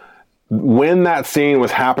mannerisms. When that scene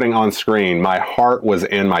was happening on screen, my heart was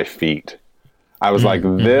in my feet. I was like,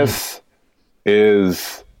 this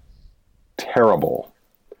is terrible.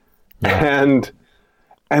 And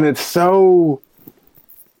it's so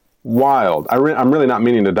wild. I'm really not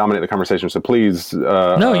meaning to dominate the conversation, so please.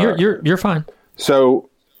 No, you're fine. So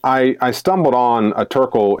I stumbled on a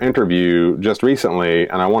Turkle interview just recently,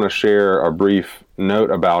 and I want to share a brief note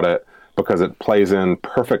about it because it plays in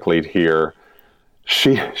perfectly here.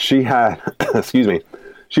 She had, excuse me,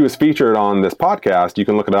 she was featured on this podcast. You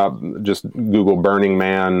can look it up. Just Google Burning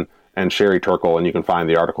Man and Sherry Turkle, and you can find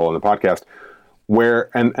the article in the podcast. Where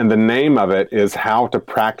and the name of it is How to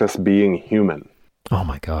Practice Being Human. Oh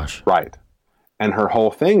my gosh! Right, and her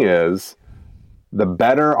whole thing is, the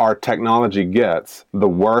better our technology gets, the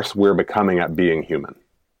worse we're becoming at being human.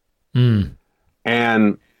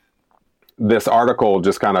 And this article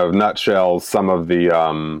just kind of nutshells some of the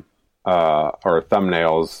or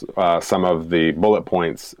thumbnails, some of the bullet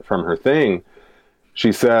points from her thing.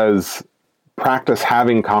 She says, practice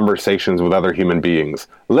having conversations with other human beings.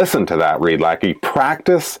 Listen to that, Reed Lackey.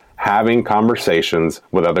 Practice having conversations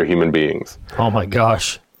with other human beings. Oh my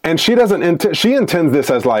gosh. And she doesn't, she intends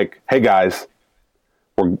this as like, hey guys,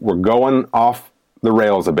 we're going off the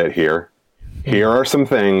rails a bit here. Here are some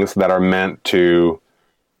things that are meant to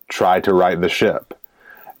try to right the ship.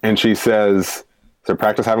 And she says, so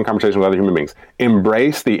practice having conversations with other human beings.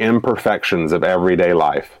 Embrace the imperfections of everyday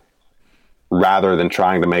life rather than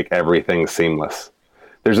trying to make everything seamless.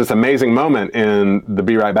 There's this amazing moment in the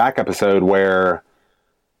Be Right Back episode where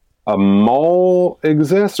a mole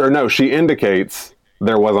exists, or no, she indicates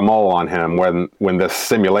there was a mole on him when this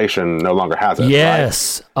simulation no longer has it.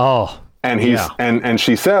 Yes. Right? Oh. And he's and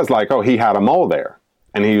she says like, oh, he had a mole there.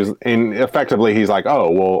 And effectively he's like,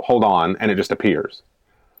 oh, well, hold on, and it just appears.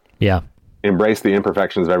 Yeah. Embrace the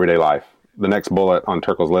imperfections of everyday life. The next bullet on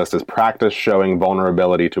Turkle's list is practice showing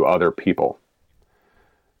vulnerability to other people.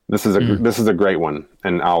 This is a great one,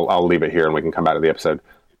 and I'll leave it here and we can come back to the episode.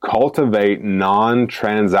 Cultivate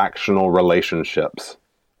non-transactional relationships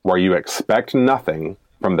where you expect nothing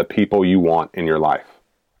from the people you want in your life.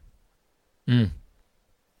 And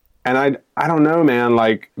I don't know, man,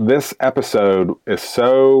 like this episode is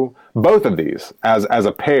so, both of these as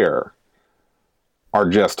a pair are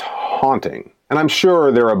just haunting. And I'm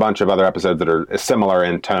sure there are a bunch of other episodes that are similar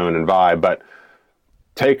in tone and vibe, but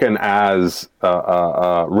taken as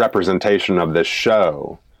a representation of this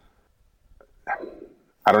show,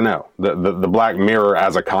 I don't know. The Black Mirror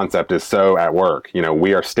as a concept is so at work. You know,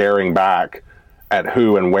 we are staring back at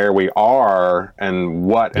who and where we are and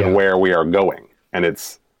what and where we are going. And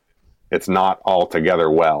it's not altogether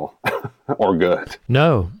well or good.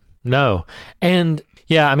 No. And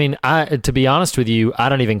yeah, I mean, to be honest with you, I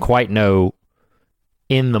don't even quite know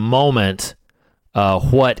in the moment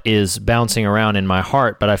what is bouncing around in my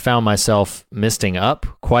heart, but I found myself misting up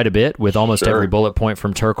quite a bit with almost every bullet point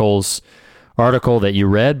from Turkle's article that you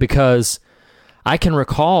read, because I can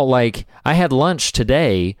recall, like, I had lunch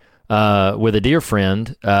today with a dear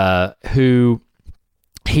friend who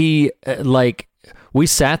we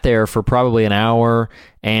sat there for probably an hour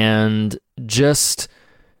and just,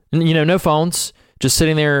 no phones, just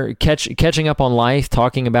sitting there catching up on life,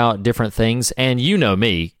 talking about different things. And you know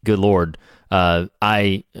me, good Lord,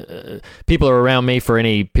 people are around me for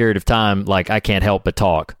any period of time, like I can't help but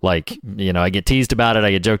talk. Like, I get teased about it,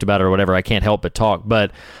 I get joked about it or whatever, I can't help but talk.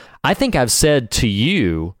 But I think I've said to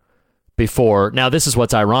you before, now this is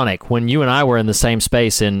what's ironic, when you and I were in the same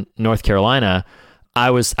space in North Carolina,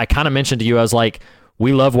 I kind of mentioned to you, I was like,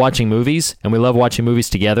 we love watching movies and we love watching movies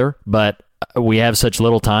together, but we have such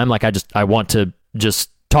little time. Like I want to just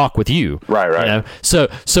talk with you. Right. You know?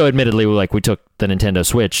 So admittedly, like, we took the Nintendo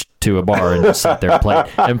Switch to a bar and just sat there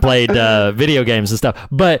and played video games and stuff.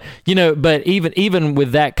 But, you know, but even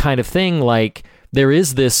with that kind of thing, like, there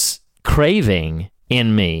is this craving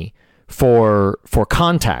in me for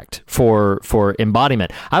contact, for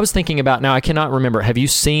embodiment. I was thinking about, now I cannot remember, have you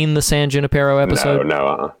seen the San Junipero episode?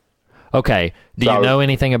 No. Okay. Do you know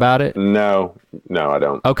anything about it? No, I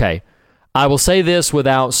don't. Okay. I will say this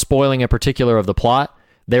without spoiling a particular of the plot.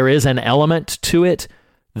 There is an element to it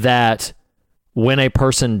that when a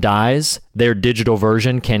person dies, their digital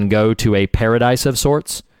version can go to a paradise of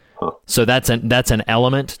sorts. Huh. So that's an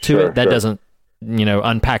element to it. That doesn't, you know,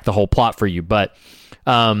 unpack the whole plot for you, but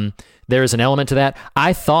there is an element to that.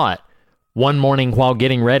 I thought one morning while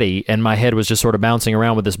getting ready and my head was just sort of bouncing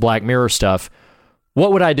around with this Black Mirror stuff,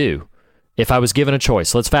 what would I do if I was given a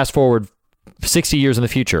choice? Let's fast forward 60 years in the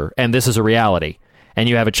future, and this is a reality, and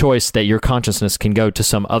you have a choice that your consciousness can go to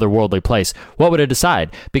some otherworldly place. What would I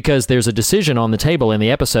decide? Because there's a decision on the table in the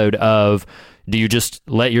episode of, do you just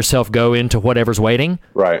let yourself go into whatever's waiting?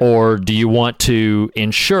 Right. Or do you want to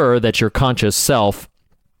ensure that your conscious self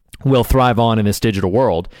will thrive on in this digital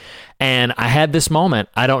world? And I had this moment,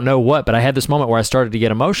 I don't know what, but I had this moment where I started to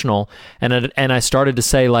get emotional, and I started to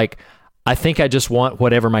say, like, I think I just want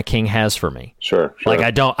whatever my king has for me. Sure. Like,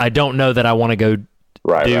 I don't know that I want to go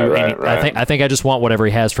Right. I think I just want whatever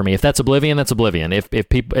he has for me. If that's Oblivion, that's Oblivion.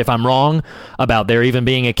 If I'm wrong about there even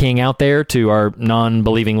being a king out there to our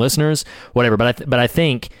non-believing listeners, whatever. But I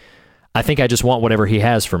think I just want whatever he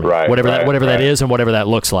has for me, whatever that is and whatever that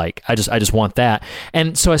looks like. I just want that.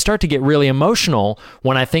 And so I start to get really emotional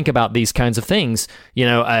when I think about these kinds of things. You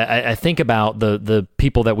know, I think about the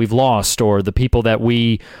people that we've lost, or the people that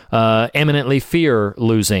we eminently fear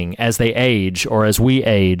losing as they age or as we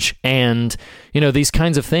age. And, you know, these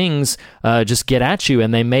kinds of things just get at you,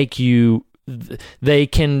 and they make you, they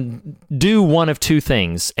can do one of two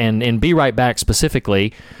things. And in Be Right Back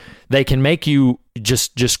specifically, they can make you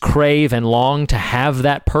just crave and long to have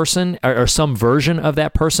that person or some version of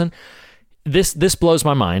that person. This blows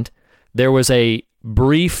my mind. There was a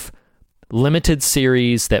brief limited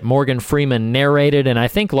series that Morgan Freeman narrated and I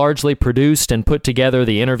think largely produced and put together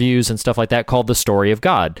the interviews and stuff like that, called The Story of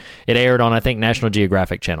God. It aired on, I think, National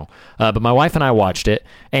Geographic Channel. But my wife and I watched it,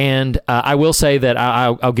 and I will say that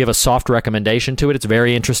I'll give a soft recommendation to it. It's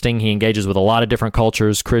very interesting. He engages with a lot of different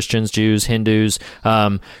cultures, Christians, Jews, Hindus,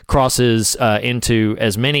 crosses into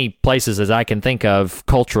as many places as I can think of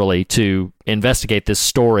culturally to investigate this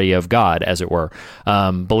story of God, as it were.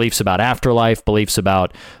 Beliefs about afterlife, beliefs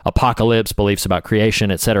about apocalypse, beliefs about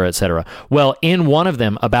creation, etc., etc. Well, in one of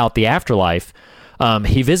them about the afterlife,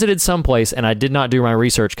 he visited some place, and I did not do my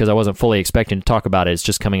research because I wasn't fully expecting to talk about it. It's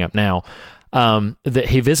just coming up now. That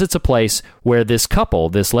he visits a place where this couple,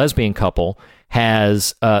 this lesbian couple,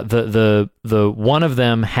 has the one of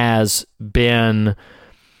them has been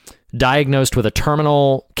diagnosed with a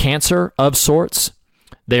terminal cancer of sorts.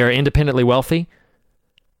 They are independently wealthy.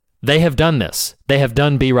 They have done this. They have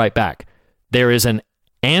done Be Right Back. There is an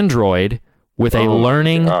android with a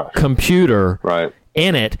learning computer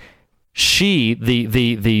in it. She,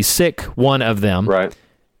 the sick one of them,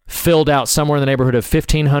 filled out somewhere in the neighborhood of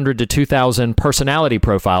 1,500 to 2,000 personality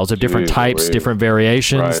profiles of different types, different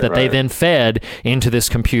variations that they then fed into this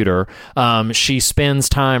computer. She spends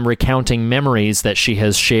time recounting memories that she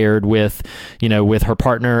has shared with her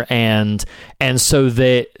partner, and so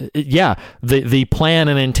the plan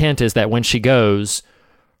and intent is that when she goes,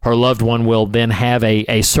 her loved one will then have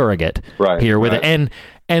a surrogate here with it.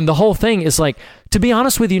 And the whole thing is, like, to be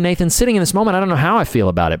honest with you, Nathan, sitting in this moment, I don't know how I feel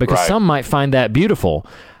about it, because some might find that beautiful.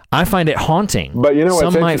 I find it haunting. But you know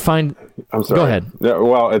what? Some might find... I'm sorry. Go ahead. Yeah,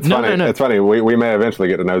 well, it's funny. No. It's funny. We may eventually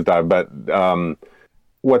get to nosedive, but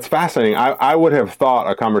what's fascinating, I would have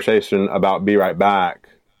thought a conversation about Be Right Back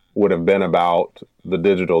would have been about the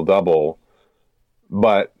digital double,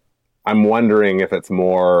 but I'm wondering if it's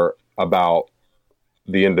more about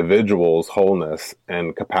the individual's wholeness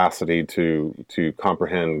and capacity to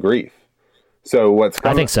comprehend grief. So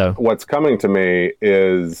I think so. What's coming to me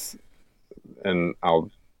is, and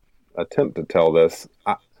I'll attempt to tell this,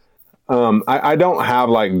 I don't have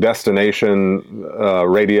like destination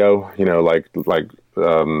radio, like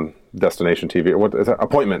destination TV. What is that?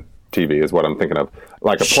 Appointment TV is what I'm thinking of.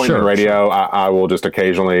 Like appointment radio, I will just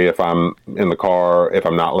occasionally, if I'm in the car, if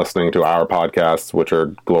I'm not listening to our podcasts, which are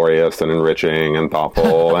glorious and enriching and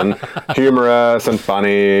thoughtful and humorous and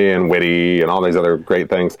funny and witty and all these other great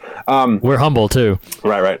things. We're humble too.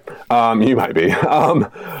 Right. You might be.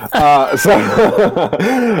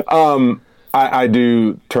 I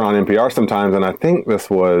do turn on NPR sometimes, and I think this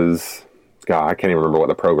was, God, I can't even remember what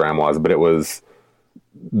the program was, but it was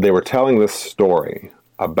they were telling this story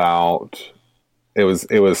about, it was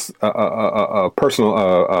a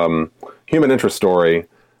personal human interest story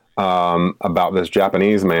about this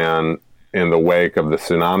Japanese man in the wake of the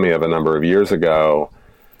tsunami of a number of years ago.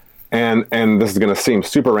 And this is going to seem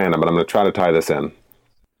super random, but I'm going to try to tie this in.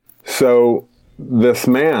 So this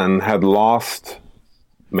man had lost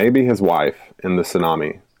maybe his wife in the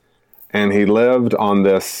tsunami, and he lived on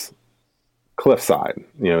this cliffside.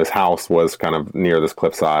 You know, his house was kind of near this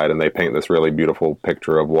cliffside, and they paint this really beautiful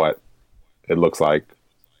picture of what it looks like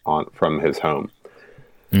from his home.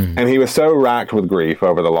 And he was so racked with grief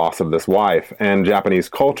over the loss of this wife, and Japanese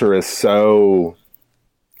culture is so,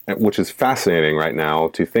 which is fascinating right now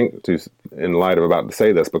to think to, in light of about to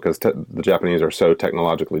say this, because the Japanese are so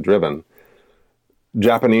technologically driven.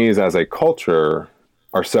 Japanese as a culture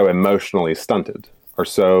are so emotionally stunted, are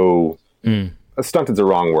so, stunted's a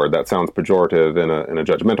wrong word. That sounds pejorative in a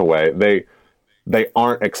judgmental way. They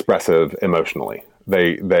aren't expressive emotionally.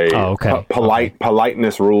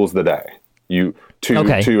 Politeness rules the day.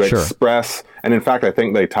 Express, and in fact, I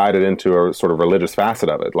think they tied it into a sort of religious facet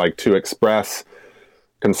of it. Like, to express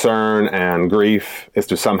concern and grief is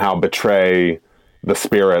to somehow betray the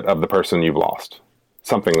spirit of the person you've lost.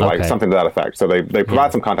 Something to that effect. So they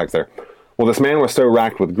provide some context there. Well, this man was so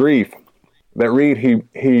racked with grief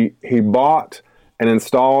that he bought and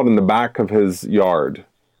installed in the back of his yard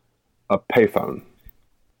a payphone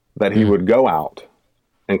that he would go out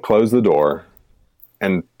and close the door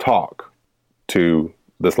and talk to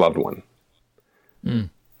this loved one.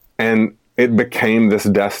 And it became this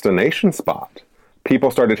destination spot. People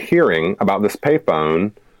started hearing about this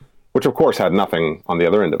payphone, which of course had nothing on the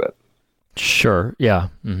other end of it. Sure, yeah.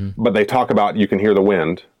 But they talk about, you can hear the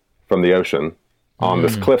wind from the ocean on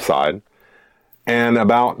this cliffside, and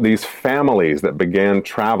about these families that began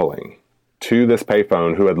traveling to this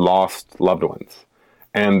payphone who had lost loved ones.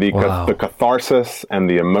 And the catharsis and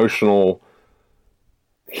the emotional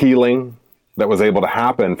healing that was able to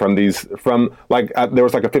happen there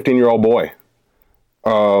was like a 15-year-old boy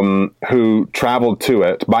who traveled to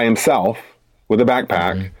it by himself with a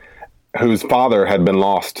backpack, whose father had been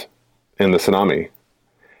lost in the tsunami.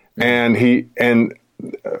 And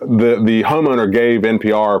the homeowner gave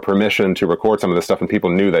NPR permission to record some of this stuff, and people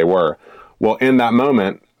knew they were. Well, in that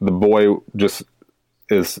moment, the boy just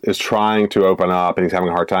is trying to open up, and he's having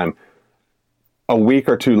a hard time. A week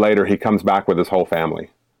or two later, he comes back with his whole family,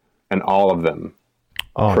 and all of them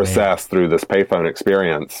process through this payphone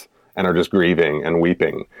experience and are just grieving and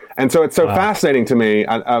weeping. And so it's so fascinating to me.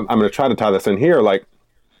 I'm going to try to tie this in here. Like,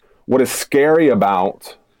 what is scary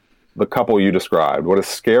about the couple you described, what is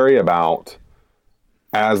scary about,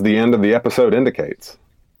 as the end of the episode indicates,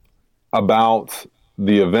 about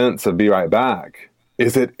the events of Be Right Back,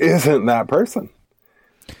 is it isn't that person.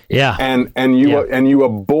 Yeah. And you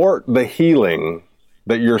abort the healing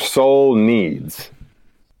that your soul needs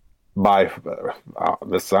by,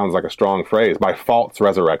 this sounds like a strong phrase, by false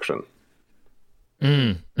resurrection.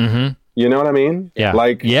 You know what I mean? Yeah.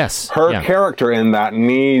 Like, yes. Her character in that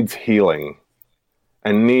needs healing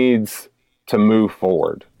and needs to move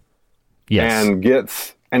forward.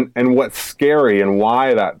 Yes. And what's scary and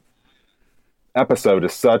why that episode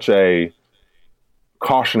is such a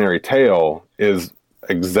cautionary tale is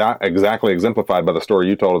exactly exemplified by the story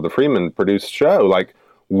you told of the Freeman produced show. Like,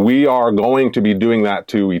 we are going to be doing that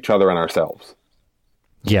to each other and ourselves.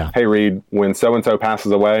 Yeah. Hey, Reed, when so-and-so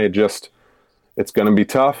passes away, it's going to be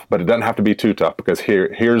tough, but it doesn't have to be too tough, because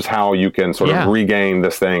here's how you can sort of regain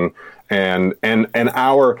this thing. And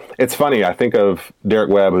it's funny, I think of Derek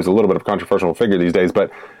Webb, who's a little bit of a controversial figure these days, but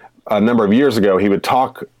a number of years ago, he would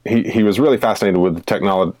talk, he was really fascinated with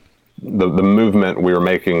technology, the movement we were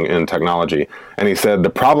making in technology. And he said, the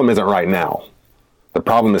problem isn't right now. The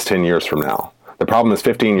problem is 10 years from now. The problem is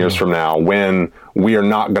 15 years from now, when we are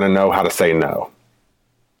not going to know how to say no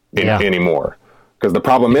anymore. Because the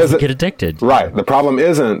problem isn't... Get addicted. Right. The problem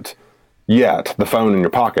isn't yet the phone in your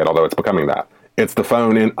pocket, although it's becoming that. It's the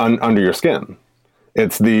phone under your skin.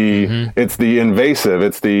 It's the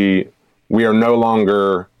invasive. We are no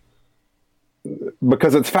longer...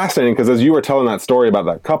 Because it's fascinating, because as you were telling that story about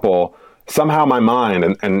that couple, somehow my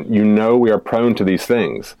mind, and we are prone to these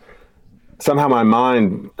things, somehow my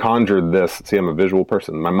mind conjured this. See, I'm a visual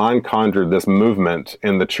person. My mind conjured this movement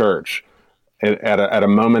in the church at a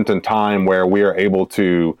moment in time where we are able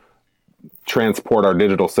to transport our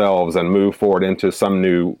digital selves and move forward into some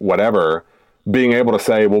new whatever, being able to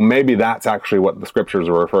say, well, maybe that's actually what the scriptures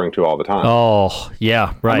are referring to all the time. Oh,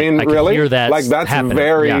 yeah, right. I mean, really? Hear that, like, that's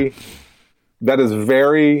happening. That is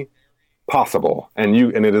very possible. And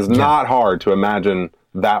it is not hard to imagine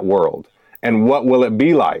that world. And what will it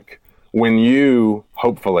be like when you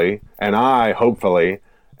hopefully, and I hopefully,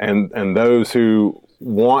 and those who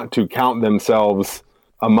want to count themselves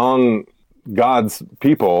among God's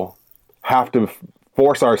people have to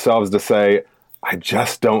force ourselves to say, I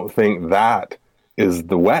just don't think that is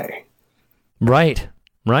the way. Right.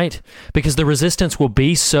 Because the resistance will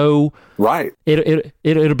be so right.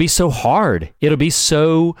 It'll be so hard. It'll be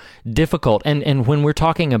so difficult. And when we're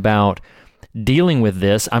talking about dealing with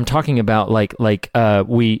this, I'm talking about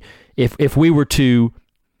if we were to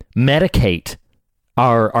medicate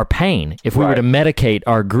our pain, if we were to medicate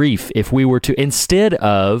our grief, if we were to, instead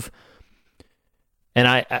of, and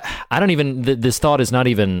I don't even, this thought is not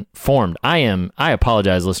even formed. I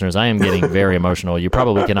apologize, listeners. I am getting very emotional. You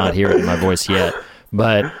probably cannot hear it in my voice yet,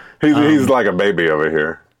 but he's like a baby over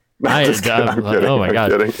here. I'm kidding, oh my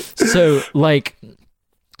God. Kidding. So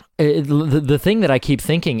the thing that I keep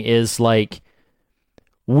thinking is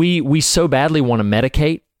we so badly want to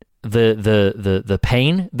medicate the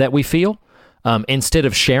pain that we feel, instead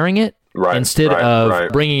of sharing it, instead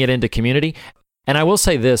of bringing it into community. And I will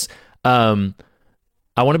say this,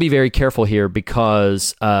 I want to be very careful here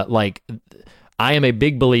because, I am a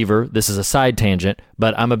big believer. This is a side tangent,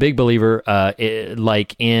 but I'm a big believer. If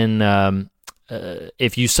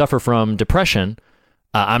you suffer from depression,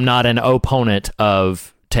 I'm not an opponent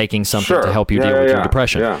of taking something to help you deal with your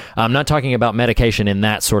depression. Yeah. I'm not talking about medication in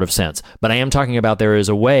that sort of sense, but I am talking about there is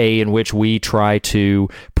a way in which we try to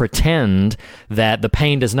pretend that the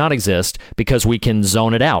pain does not exist because we can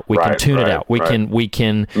zone it out. We can tune it out. We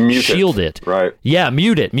can mute shield it. Right. Yeah,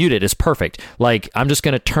 mute it. Mute it is perfect. I'm just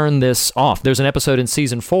going to turn this off. There's an episode in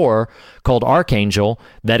season 4 called Archangel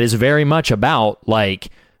that is very much about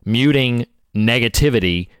muting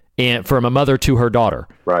negativity from a mother to her daughter.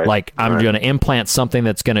 Right. I'm going to implant something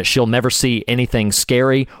that's she'll never see anything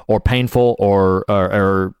scary or painful or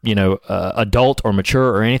adult or mature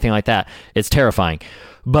or anything like that. It's terrifying.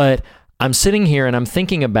 But I'm sitting here and I'm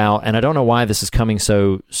thinking about, and I don't know why this is coming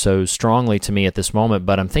so strongly to me at this moment,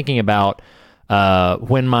 but I'm thinking about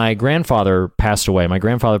when my grandfather passed away. My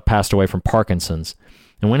grandfather passed away from Parkinson's.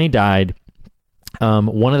 And when he died,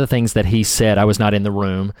 one of the things that he said, I was not in the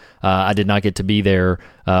room. I did not get to be there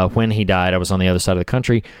when he died. I was on the other side of the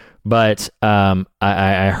country. But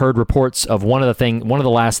I heard reports of one of the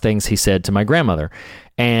last things he said to my grandmother.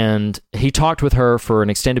 And he talked with her for an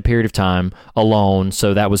extended period of time alone,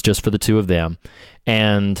 so that was just for the two of them.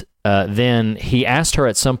 And then he asked her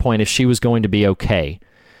at some point if she was going to be okay.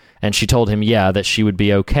 And she told him, that she would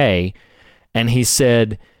be okay. And he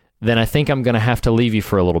said, then I think I'm going to have to leave you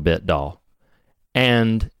for a little bit, doll.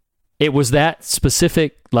 And it was that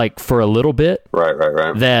specific, for a little bit, right.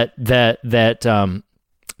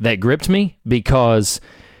 That gripped me, because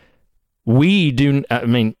we do. I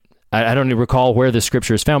mean, I don't recall where the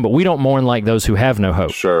scripture is found, but we don't mourn like those who have no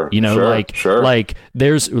hope. Sure,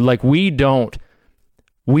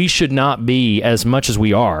 we should not be, as much as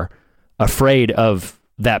we are, afraid of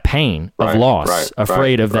that pain of loss,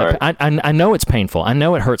 afraid of that. I know it's painful. I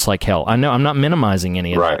know it hurts like hell. I know I'm not minimizing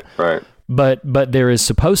any of that. Right. But there is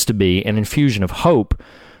supposed to be an infusion of hope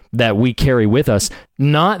that we carry with us.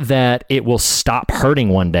 Not that it will stop hurting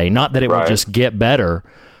one day, not that it will just get better,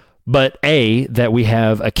 but that we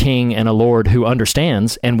have a king and a Lord who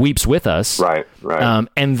understands and weeps with us. Right.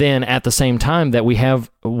 And then at the same time that we have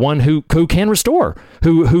one who can restore,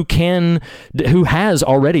 who has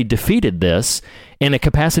already defeated this in a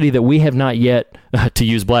capacity that we have not yet, to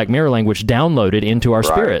use Black Mirror language, downloaded into our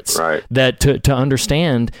spirits. Right. That to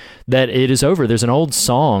understand that it is over. There's an old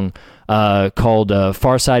song called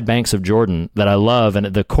Far Side Banks of Jordan that I love, and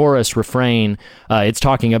the chorus refrain, it's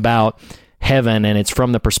talking about heaven, and it's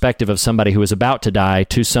from the perspective of somebody who is about to die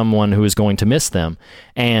to someone who is going to miss them.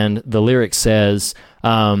 And the lyric says,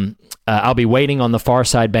 I'll be waiting on the far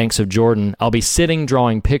side banks of Jordan. I'll be sitting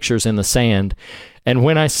drawing pictures in the sand. And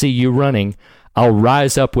when I see you running, I'll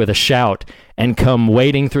rise up with a shout and come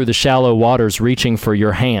wading through the shallow waters, reaching for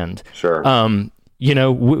your hand. Sure.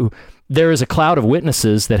 There is a cloud of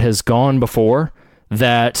witnesses that has gone before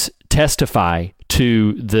that testify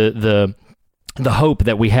to the hope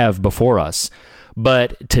that we have before us.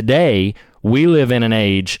 But today, we live in an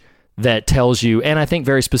age that tells you, and I think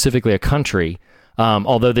very specifically a country,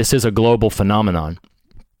 although this is a global phenomenon,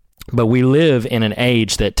 but we live in an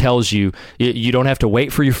age that tells you you don't have to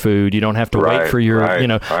wait for your food, you don't have to wait for your,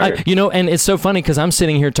 and it's so funny because I'm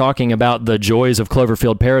sitting here talking about the joys of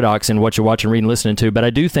Cloverfield Paradox and what you're watching, reading, listening to, but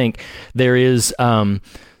I do think there is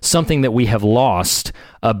something that we have lost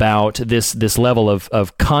about this level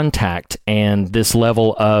of contact and this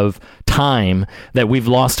level of time, that we've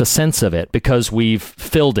lost a sense of it because we've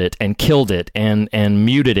filled it and killed it and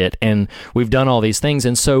muted it, and we've done all these things.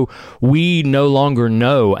 And so we no longer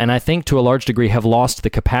know, and I think to a large degree have lost the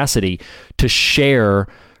capacity to share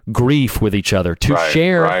grief with each other, to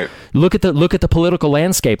share. Look at the political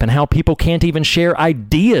landscape and how people can't even share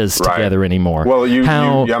ideas together anymore. Well,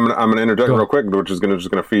 I'm going to interject real quick, which is just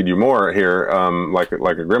going to feed you more here, like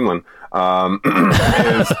a gremlin.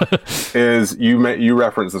 Is you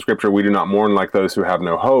reference the scripture, "We do not mourn like those who have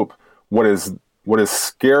no hope." What is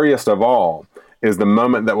scariest of all is the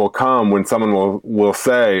moment that will come when someone will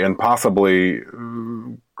say, and possibly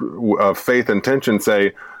of faith intention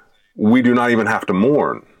say, "We do not even have to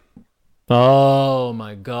mourn." Oh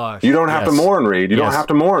my gosh. You don't have to mourn, Reed. You don't have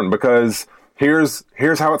to mourn, because here's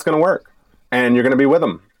how it's going to work. And you're going to be with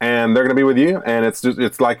them, and they're going to be with you, and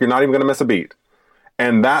it's like you're not even going to miss a beat.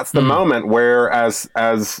 And that's the moment where as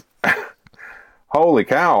holy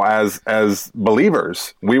cow, as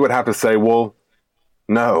believers, we would have to say, well,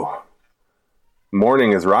 no.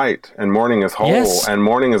 Mourning is right, and mourning is whole, and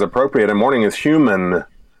mourning is appropriate, and mourning is human.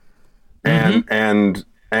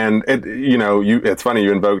 And it, it's funny,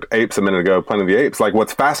 you invoked apes a minute ago, Planet of the Apes. Like,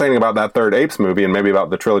 what's fascinating about that third Apes movie, and maybe about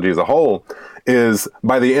the trilogy as a whole, is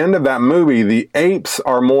by the end of that movie, the apes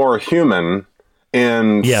are more human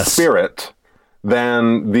in spirit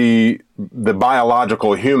than the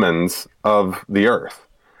biological humans of the earth.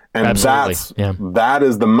 And that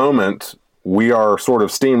is the moment we are sort of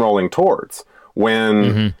steamrolling towards,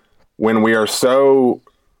 when we are so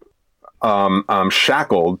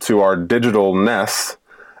shackled to our digitalness,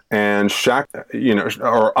 and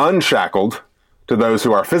or unshackled to those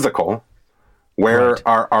who are physical, where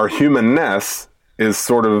our humanness is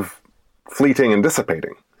sort of fleeting and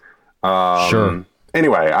dissipating.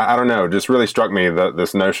 Anyway, I don't know. Just really struck me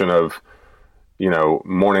this notion of,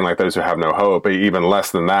 mourning like those who have no hope. Even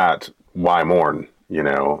less than that, why mourn?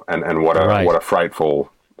 And what a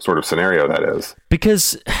frightful sort of scenario that is.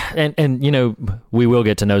 Because, and we will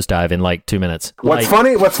get to Nosedive in like 2 minutes. What's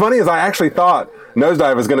funny is I actually thought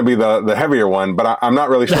Nosedive is going to be the heavier one, but I'm not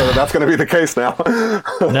really sure that's going to be the case now.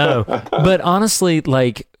 No, but honestly,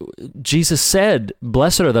 like Jesus said,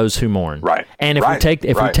 "Blessed are those who mourn." Right. And if we take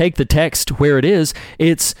the text where it is,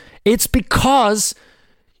 it's because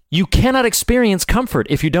you cannot experience comfort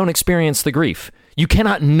if you don't experience the grief. You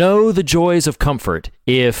cannot know the joys of comfort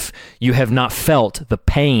if you have not felt the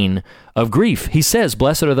pain of grief. He says,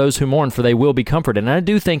 "Blessed are those who mourn, for they will be comforted." And I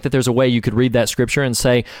do think that there's a way you could read that scripture and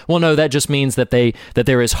say, well, no, that just means that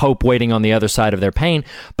there is hope waiting on the other side of their pain.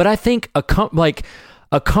 But I think a comfort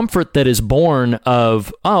that is born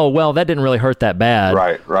of, oh, well, that didn't really hurt that bad.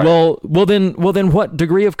 Right. Well, then what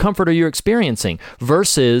degree of comfort are you experiencing?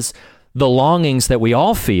 Versus the longings that we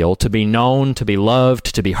all feel to be known, to be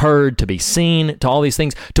loved, to be heard, to be seen, to all these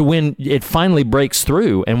things, to when it finally breaks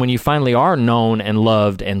through, and when you finally are known and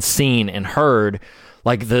loved and seen and heard,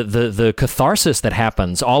 like the catharsis that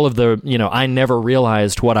happens, all of the, I never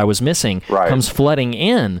realized what I was missing comes flooding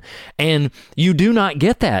in, and you do not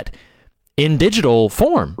get that in digital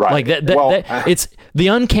form. Like that it's the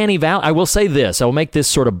uncanny valley. I will say this, I will make this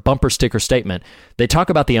sort of bumper sticker statement. They talk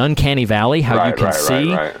about the uncanny valley, how you can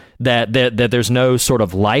see that there's no sort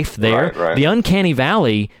of life there. The uncanny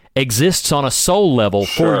valley exists on a soul level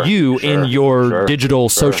for you in your digital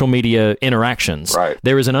social media interactions.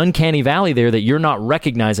 There is an uncanny valley there that you're not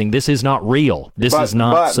recognizing. This is not real. This is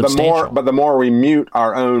not substantial. But the more we mute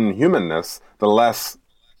our own humanness, the less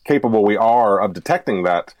capable we are of detecting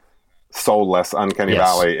that soulless uncanny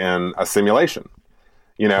valley in a simulation.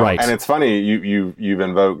 And it's funny, you've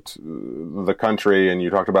invoked the country, and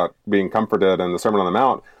you talked about being comforted and the Sermon on the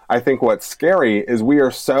Mount. I think what's scary is we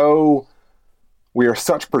are such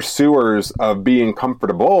pursuers of being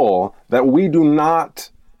comfortable that we don't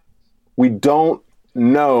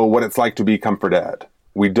know what it's like to be comforted.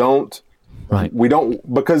 We don't,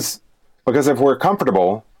 because if we're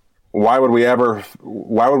comfortable, why would we ever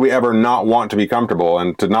not want to be comfortable?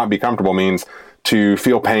 And to not be comfortable means to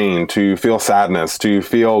feel pain, to feel sadness, to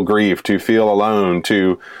feel grief, to feel alone,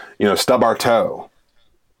 to, stub our toe.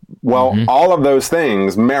 Well, all of those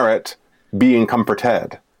things merit being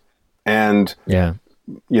comforted. And,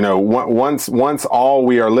 once all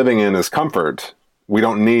we are living in is comfort, we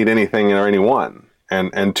don't need anything or anyone.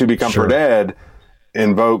 And to be comforted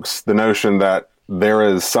invokes the notion that there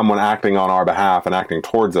is someone acting on our behalf and acting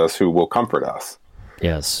towards us who will comfort us.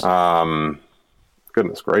 Yes.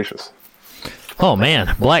 Goodness gracious. Oh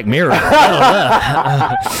man, Black Mirror. Well,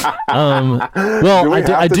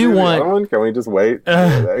 I do want. Can we just wait?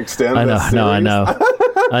 Extend. I know. this No, I series? know.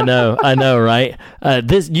 I know, right?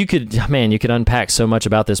 This you could unpack so much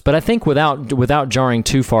about this, but I think without jarring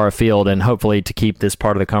too far afield, and hopefully to keep this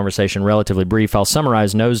part of the conversation relatively brief, I'll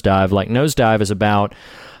summarize Nosedive. Like, Nosedive is about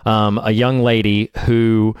a young lady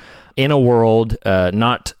who, in a world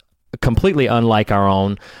not completely unlike our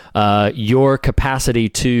own, your capacity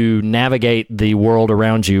to navigate the world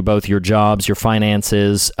around you, both your jobs, your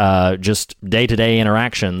finances, just day-to-day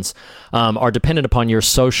interactions, are dependent upon your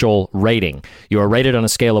social rating. You are rated on a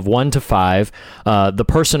scale of 1 to 5. The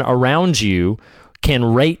person around you can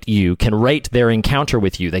rate their encounter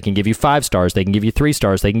with you. They can give you 5 stars, they can give you 3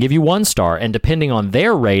 stars, they can give you 1 star, and depending on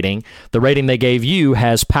their rating, the rating they gave you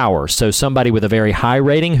has power. So somebody with a very high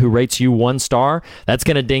rating who rates you 1 star, that's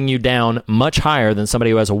going to ding you down much higher than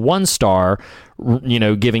somebody who has a 1 star,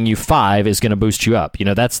 giving you 5 is going to boost you up.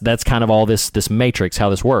 That's kind of all this matrix, how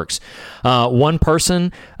this works. One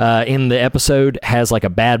person in the episode has like a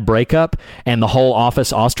bad breakup, and the whole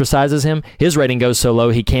office ostracizes him. His rating goes so low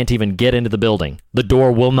he can't even get into the building. The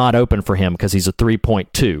door will not open for him because he's a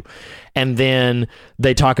 3.2. And then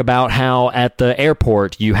they talk about how at the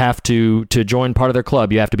airport you have to join part of their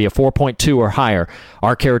club, you have to be a 4.2 or higher.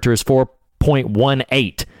 Our character is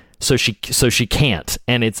 4.18, so she can't,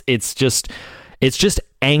 and it's just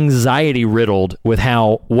anxiety riddled with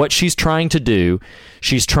what she's trying to do.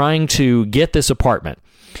 She's trying to get this apartment.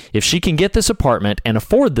 If she can get this apartment and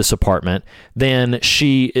afford this apartment, then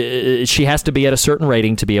she has to be at a certain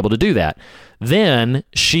rating to be able to do that. Then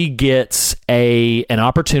she gets an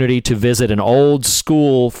opportunity to visit an old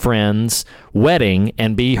school friend's wedding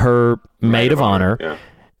and be her maid of honor. Yeah.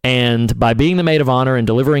 And by being the maid of honor and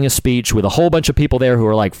delivering a speech with a whole bunch of people there who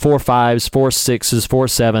are like 4 5s, 4 6s, 4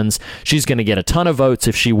 7s, she's going to get a ton of votes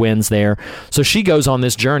if she wins there. So she goes on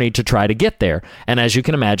this journey to try to get there. And as you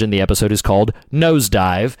can imagine, the episode is called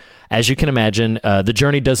Nosedive. As you can imagine, the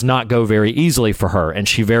journey does not go very easily for her, and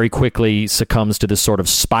she very quickly succumbs to this sort of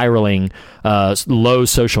spiraling low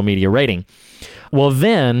social media rating. Well,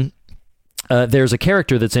 then there's a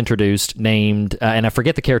character that's introduced named, and I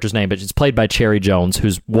forget the character's name, but it's played by Cherry Jones,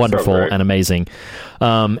 who's wonderful and amazing.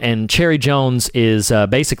 And Cherry Jones is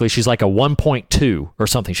basically, she's like a 1.2 or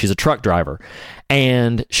something. She's a truck driver.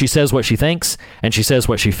 And she says what she thinks, and she says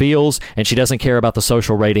what she feels, and she doesn't care about the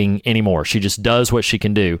social rating anymore. She just does what she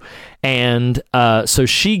can do. And so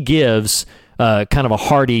she gives kind of a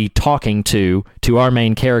hearty talking to our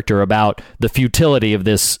main character about the futility of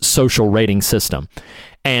this social rating system.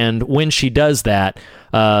 And when she does that,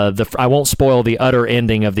 I won't spoil the utter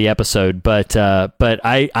ending of the episode, but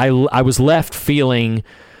I was left feeling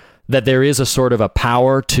that there is a sort of a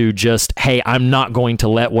power to just, hey, I'm not going to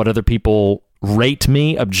let what other people rate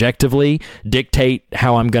me objectively dictate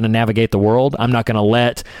how I'm going to navigate the world. I'm not going to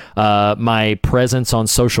let my presence on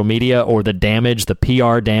social media or the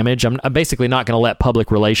PR damage. I'm basically not going to let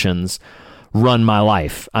public relations run my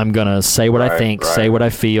life. I'm going to say what I think, say what I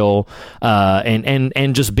feel,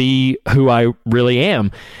 and just be who I really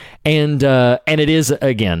am. And it is,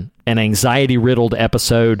 again, an anxiety-riddled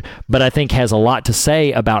episode, but I think has a lot to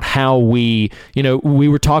say about how we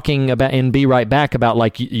were talking about in Be Right Back about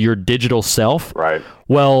like your digital self. Right.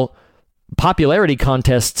 Well, popularity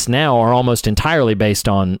contests now are almost entirely based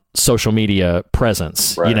on social media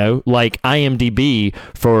presence. Right. Like IMDb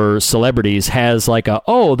for celebrities has like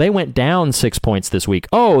they went down 6 points this week.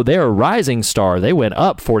 Oh, they're a rising star. They went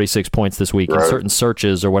up 46 points this week in certain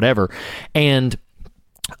searches or whatever. And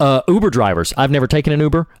Uber drivers. I've never taken an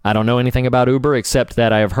Uber. I don't know anything about Uber except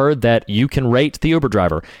that I have heard that you can rate the Uber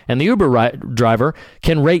driver, and the Uber driver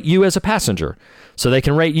can rate you as a passenger. So they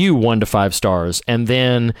can rate you 1 to 5 stars, and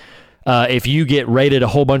then if you get rated a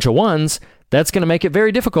whole bunch of 1s, that's going to make it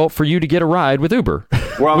very difficult for you to get a ride with Uber.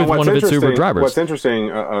 Well, with one of its Uber drivers. What's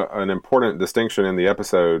interesting, an important distinction in the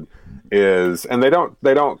episode is, and they don't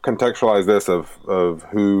contextualize this of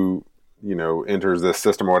who enters this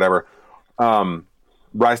system or whatever.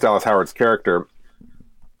 Bryce Dallas Howard's character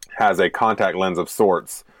has a contact lens of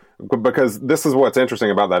sorts, because this is what's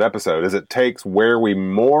interesting about that episode is it takes where we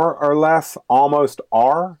more or less almost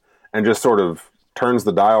are and just sort of turns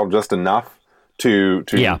the dial just enough to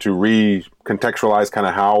recontextualize kind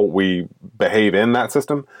of how we behave in that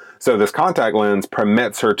system. So this contact lens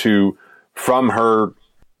permits her to, from her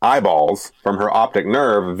eyeballs, from her optic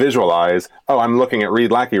nerve, visualize, I'm looking at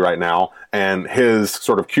Reed Lackey right now, and his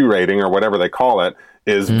sort of Q rating or whatever they call it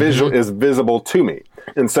is visible to me.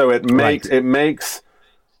 And so it makes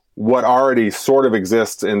what already sort of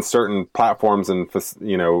exists in certain platforms and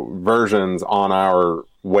versions on our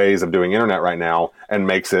ways of doing internet right now, and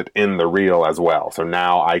makes it in the real as well. So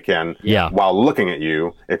now I can, while looking at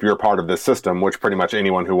you, if you're part of this system, which pretty much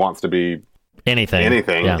anyone who wants to be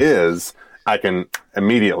anything is, I can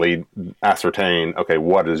immediately ascertain, okay,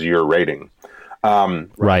 what is your rating?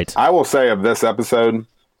 Right. I will say of this episode,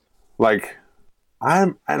 like,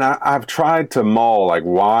 I've tried to mull, like,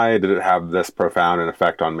 why did it have this profound an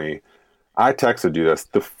effect on me? I texted you this.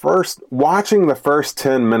 Watching the first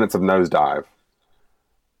 10 minutes of Nosedive,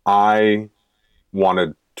 I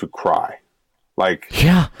wanted to cry. Like,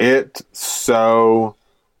 it so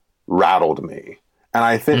rattled me. And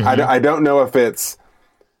I think, I don't know if it's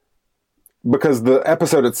because the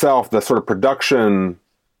episode itself, the sort of production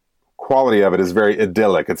quality of it is very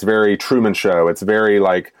idyllic. It's very Truman Show. It's very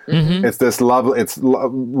like, it's this lovely,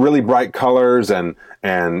 really bright colors and,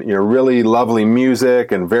 really lovely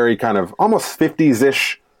music and very kind of almost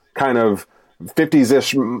 50s-ish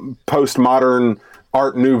postmodern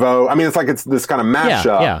Art Nouveau. I mean, it's this kind of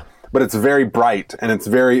mashup, but it's very bright and it's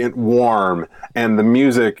very warm and the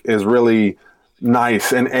music is really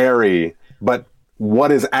nice and airy, but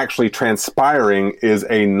what is actually transpiring is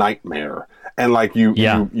a nightmare. And like you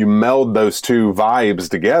meld those two vibes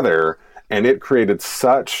together and it created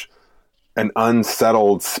such an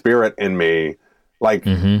unsettled spirit in me. Like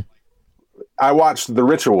I watched The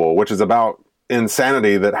Ritual, which is about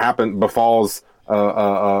insanity that befalls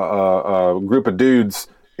a group of dudes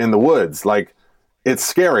in the woods. Like, it's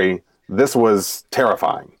scary. This was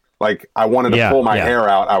terrifying. Like, I wanted to pull my hair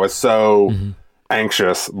out. I was so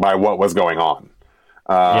anxious by what was going on.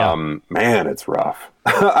 Man, it's rough.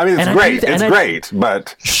 I mean, it's great. It's great,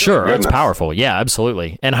 but sure, goodness. It's powerful. Yeah,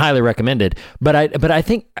 absolutely, and highly recommended. But I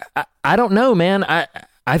think I don't know, man.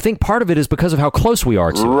 I think part of it is because of how close we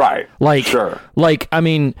are to right. Like, sure. Like, I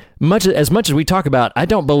mean, much as we talk about, I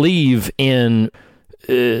don't believe in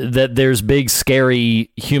that there's big,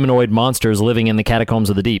 scary humanoid monsters living in the catacombs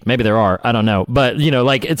of the deep. Maybe there are. I don't know. But,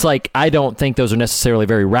 like, it's like, I don't think those are necessarily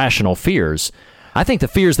very rational fears. I think the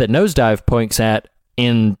fears that Nosedive points at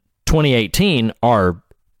in 2018 are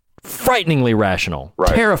frighteningly rational,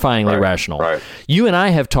 terrifyingly rational. Right. You and I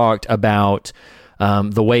have talked about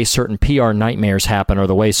the way certain PR nightmares happen or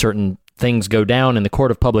the way certain things go down in the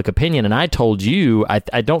court of public opinion. And I told you,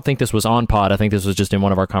 I don't think this was on pod. I think this was just in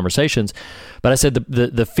one of our conversations. But I said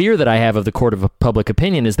the fear that I have of the court of public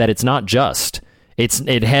opinion is that it's not just.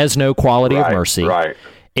 It has no quality of mercy. Right.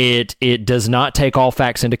 It does not take all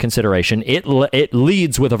facts into consideration. It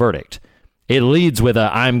leads with a verdict. It leads with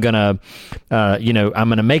I'm gonna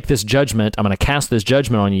make this judgment. I'm gonna cast this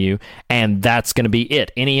judgment on you, and that's gonna be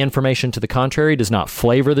it. Any information to the contrary does not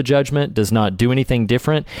flavor the judgment, does not do anything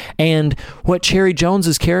different. And what Cherry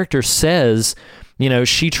Jones's character says,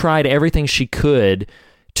 she tried everything she could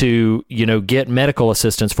to, get medical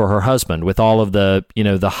assistance for her husband with all of the,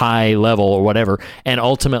 the high level or whatever. And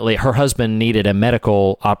ultimately, her husband needed a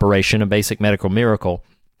medical operation, a basic medical miracle.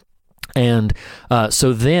 And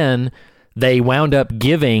so then they wound up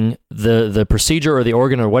giving the procedure or the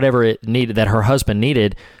organ or whatever it needed that her husband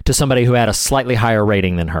needed to somebody who had a slightly higher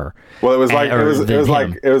rating than her. Well, it was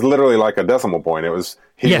literally like a decimal point. It was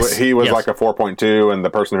he was like a 4.2, and the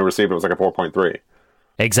person who received it was like a 4.3.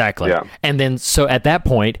 Exactly. Yeah. And then so at that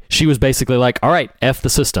point, she was basically like, all right, F the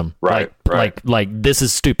system. Right. Like this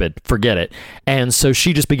is stupid. Forget it. And so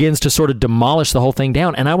she just begins to sort of demolish the whole thing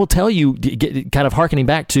down. And I will tell you, kind of hearkening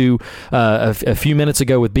back to a few minutes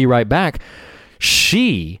ago with Be Right Back,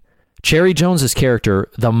 Cherry Jones's character,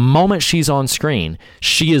 the moment she's on screen,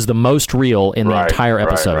 she is the most real in the entire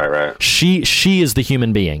episode. Right. She is the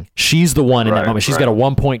human being. She's the one in that moment. She's got a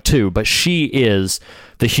 1.2, but she is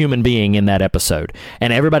the human being in that episode,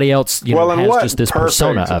 and everybody else, has just this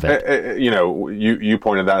persona of it. You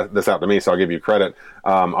pointed this out to me, so I'll give you credit.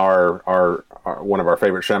 Our one of our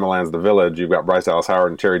favorite Shyamalans, The Village. You've got Bryce Dallas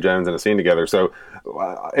Howard and Cherry Jones in a scene together. So,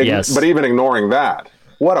 yes. But even ignoring that,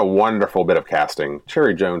 what a wonderful bit of casting.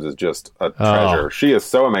 Cherry Jones is just a treasure. She is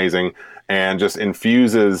so amazing and just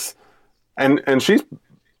infuses, and she's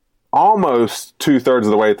almost 2/3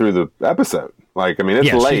 of the way through the episode. Like, I mean,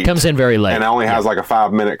 it's late. She comes in very late. And only has like a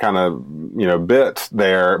 5-minute kind of, bit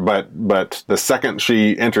there. But the second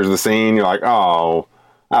she enters the scene, you're like, oh,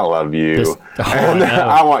 I love you.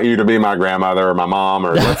 I want you to be my grandmother or my mom.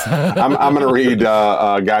 Or I'm going to read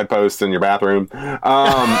guideposts in your bathroom.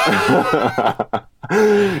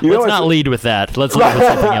 Let's not lead with that. Let's lead with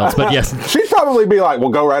something else. But yes, she'd probably be like, "Well,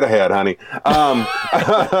 go right ahead, honey."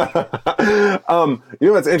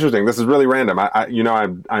 It's interesting. This is really random.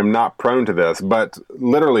 I'm not prone to this, but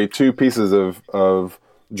literally 2 pieces of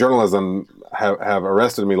journalism have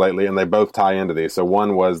arrested me lately, and they both tie into these. So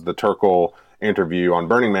one was the Turkle interview on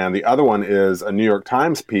Burning Man. The other one is a New York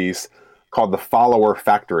Times piece called "The Follower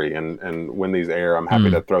Factory," and when these air, I'm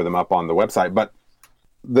happy to throw them up on the website. But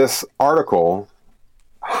this article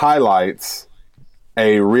highlights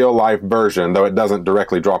a real life version, though it doesn't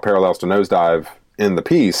directly draw parallels to Nosedive in the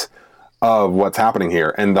piece, of what's happening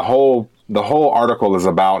here. And the whole article is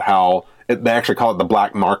about how they actually call it the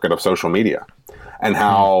black market of social media, and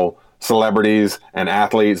how celebrities and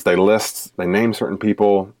athletes, they name certain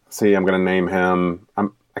people. See, I'm going to name him.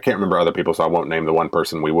 I can't remember other people, so I won't name the one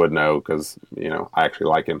person we would know because, I actually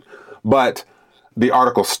like him. But the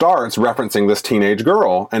article starts referencing this teenage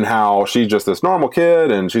girl and how she's just this normal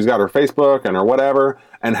kid and she's got her Facebook and her whatever,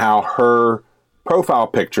 and how her profile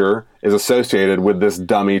picture is associated with this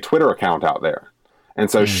dummy Twitter account out there. And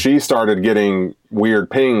so she started getting weird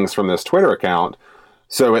pings from this Twitter account.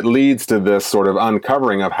 So it leads to this sort of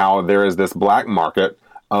uncovering of how there is this black market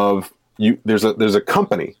of there's a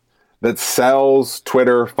company that sells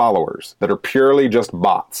Twitter followers that are purely just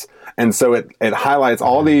bots. And so it highlights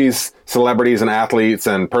all these celebrities and athletes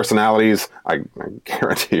and personalities. I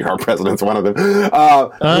guarantee you our president's one of them.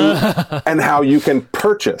 And how you can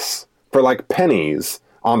purchase for like pennies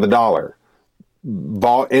on the dollar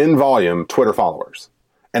in volume Twitter followers.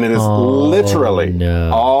 And it is literally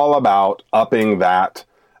all about upping that.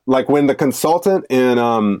 Like when the consultant in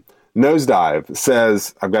Nosedive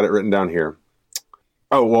says, I've got it written down here.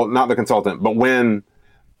 Oh, well, not the consultant, but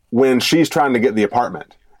when she's trying to get the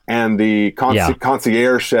apartment and the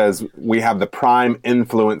concierge says, we have the prime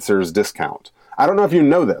influencers discount. I don't know if you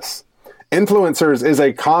know this. Influencers is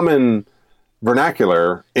a common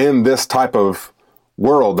vernacular in this type of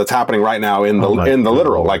world that's happening right now in the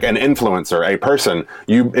literal, like an influencer, a person.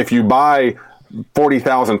 If you buy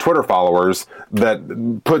 40,000 Twitter followers,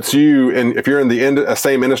 that puts you in, if you're in the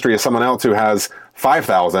same industry as someone else who has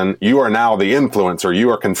 5,000, you are now the influencer. You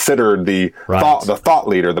are considered the thought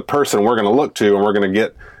leader, the person we're going to look to, and we're going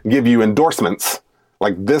to give you endorsements.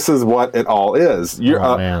 Like, this is what it all is.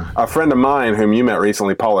 A friend of mine whom you met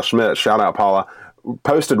recently, Paula Schmidt, shout out Paula,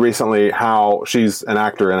 posted recently how she's an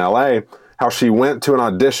actor in LA, how she went to an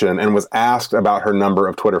audition and was asked about her number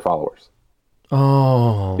of Twitter followers.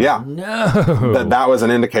 Oh, yeah. No. That was an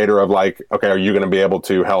indicator of like, okay, are you going to be able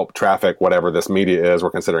to help traffic whatever this media is we're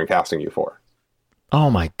considering casting you for? Oh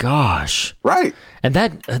my gosh. Right. And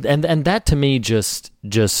that to me just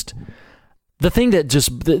the thing that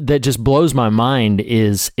just blows my mind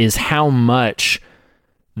is how much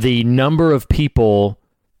the number of people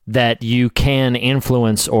that you can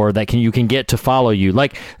influence or that you can get to follow you.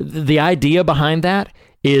 Like, the idea behind that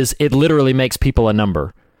is it literally makes people a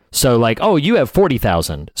number. So like, oh, you have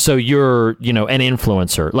 40,000, so you're, an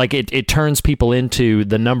influencer. Like it turns people into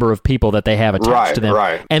the number of people that they have attached to them.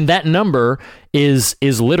 Right. And that number is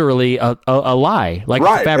literally a lie. Like,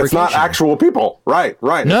 right. fabrication. It's not actual people. Right.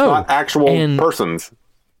 No. It's not actual persons.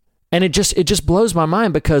 And it just blows my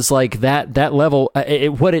mind because like that level,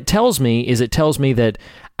 what it tells me is that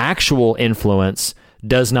actual influence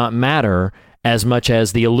does not matter as much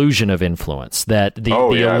as the illusion of influence, that the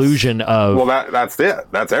illusion of... Well, that's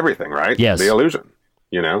it. That's everything, right? Yes. The illusion,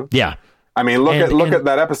 Yeah. I mean, look at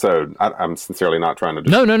that episode. I'm sincerely not trying to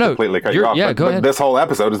just completely cut you off. Yeah, go ahead. This whole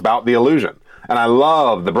episode is about the illusion. And I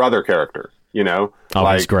love the brother character, Oh,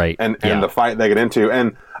 he's great. And the fight they get into.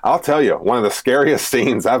 And I'll tell you, one of the scariest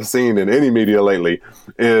scenes I've seen in any media lately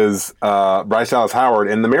is Bryce Dallas Howard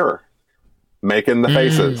in the mirror, making the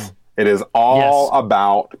faces. It is all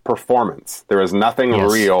about performance. There is nothing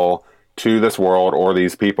real to this world or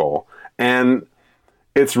these people. And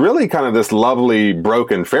it's really kind of this lovely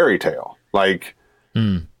broken fairy tale. Like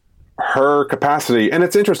her capacity. And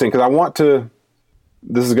it's interesting because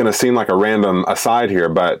this is going to seem like a random aside here,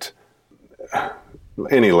 but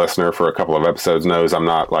any listener for a couple of episodes knows I'm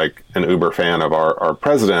not like an uber fan of our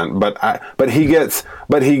president, but he gets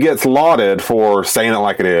lauded for saying it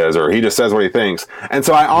like it is, or he just says what he thinks. And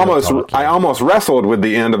so I almost wrestled with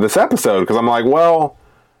the end of this episode because I'm like, well,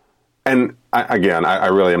 and I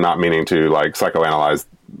really am not meaning to like psychoanalyze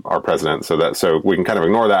our president so we can kind of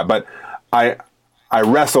ignore that. But I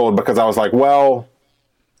wrestled because I was like, well,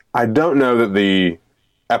 I don't know that the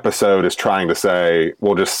episode is trying to say,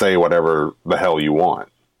 well, just say whatever the hell you want.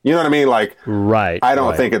 You know what I mean? Like, right. I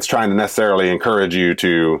don't think it's trying to necessarily encourage you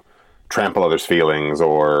to trample others' feelings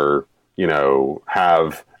or,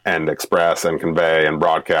 have and express and convey and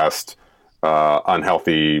broadcast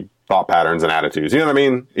unhealthy thought patterns and attitudes. You know what I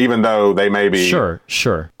mean? Even though they may be sure,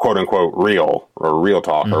 quote unquote real or real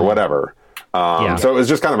talk or whatever. So it was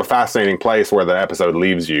just kind of a fascinating place where the episode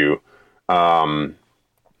leaves you.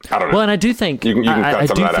 I don't know. Well, and I do think you can cut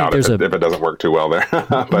some of that out if it doesn't work too well there.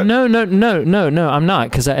 But No, I'm not,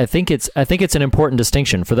 because I think it's an important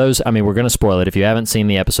distinction for those. I mean, we're going to spoil it if you haven't seen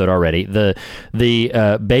the episode already. The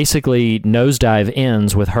basically Nosedive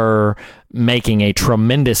ends with her making a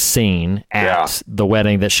tremendous scene at the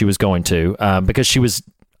wedding that she was going to, because she was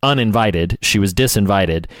uninvited, she was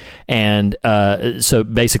disinvited, and so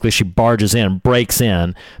basically she barges in, breaks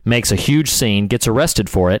in, makes a huge scene, gets arrested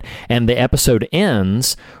for it, and the episode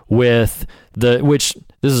ends with which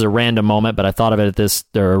this is a random moment, but I thought of it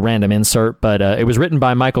a random insert, but it was written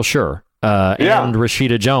by Michael Schur. And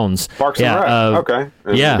Rashida Jones. Parks and Rec. Okay.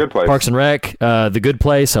 The Good Place. Parks and Rec. The Good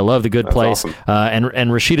Place. I love The Good Place. Awesome.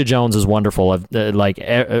 And Rashida Jones is wonderful.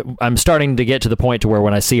 I'm starting to get to the point to where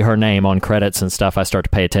when I see her name on credits and stuff, I start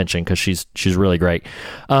to pay attention because she's really great.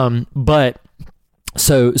 But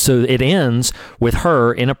so it ends with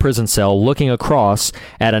her in a prison cell looking across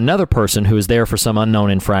at another person who is there for some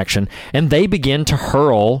unknown infraction, and they begin to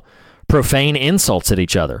hurl profane insults at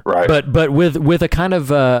each other, right? But with a kind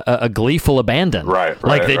of a gleeful abandon, right?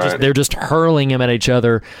 Like they're just hurling them at each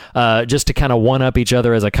other, just to kind of one up each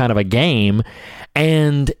other as a kind of a game,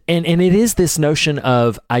 and it is this notion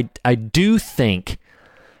of I do think,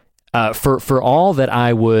 for all that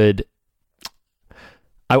I would,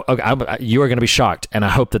 you are going to be shocked, and I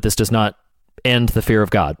hope that this does not end the fear of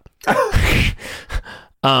God.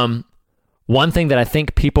 One thing that I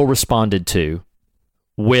think people responded to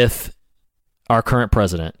with our current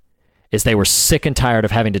president is they were sick and tired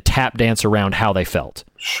of having to tap dance around how they felt.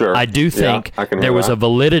 Sure. I do think there was a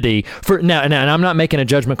validity for now, and I'm not making a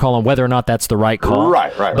judgment call on whether or not that's the right call.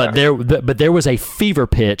 Right. But there was a fever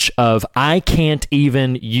pitch of I can't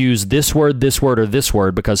even use this word, or this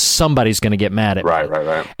word because somebody's going to get mad at me.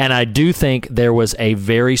 Right. And I do think there was a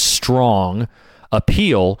very strong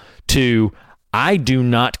appeal to I do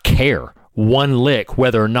not care one lick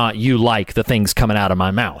whether or not you like the things coming out of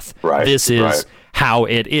my mouth. Right. This is how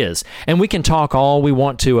it is. And we can talk all we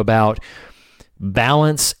want to about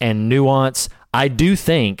balance and nuance. I do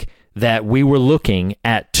think that we were looking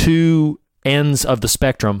at two ends of the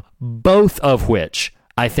spectrum, both of which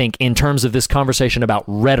I think in terms of this conversation about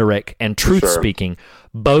rhetoric and truth speaking,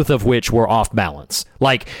 both of which were off balance.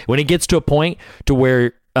 Like when it gets to a point to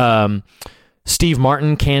where Steve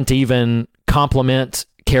Martin can't even compliment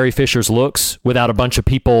Carrie Fisher's looks without a bunch of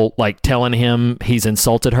people like telling him he's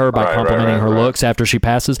insulted her by complimenting her looks after she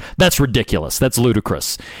passes. That's ridiculous. That's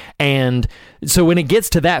ludicrous. And so when it gets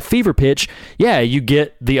to that fever pitch, you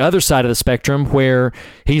get the other side of the spectrum where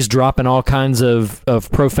he's dropping all kinds of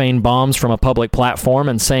profane bombs from a public platform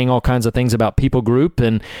and saying all kinds of things about people group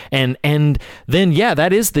and then that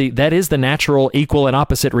is the natural equal and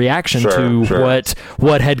opposite reaction to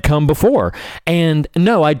what had come before. And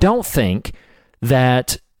no, I don't think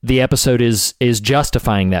that the episode is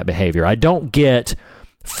justifying that behavior. I don't get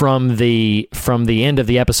from the end of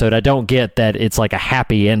the episode, I don't get that it's like a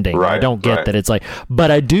happy ending. I don't get that it's like, but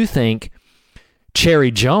I do think Cherry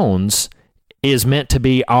Jones is meant to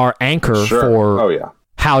be our anchor for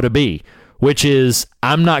how to be, which is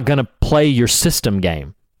I'm not going to play your system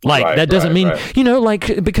game. Like that doesn't mean,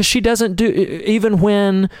 like, because she doesn't do, even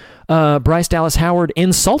when Bryce Dallas Howard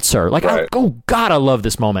insults her. Like, oh God, I love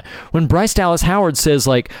this moment. When Bryce Dallas Howard says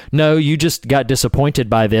like, no, you just got disappointed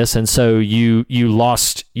by this. And so you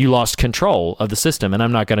lost control of the system and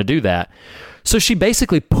I'm not going to do that. So she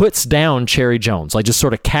basically puts down Cherry Jones, like just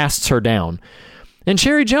sort of casts her down. And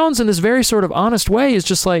Cherry Jones, in this very sort of honest way, is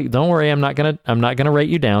just like, "Don't worry, I'm not gonna rate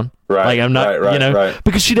you down. Like I'm not,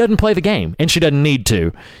 because she doesn't play the game and she doesn't need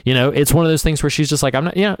to. It's one of those things where she's just like, I'm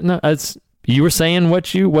not. It's you were saying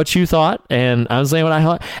what you thought, and I was saying what I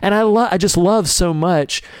thought, and I just love so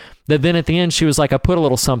much that then at the end she was like, I put a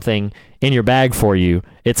little something in your bag for you.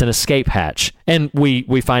 It's an escape hatch, and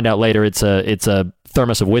we find out later it's a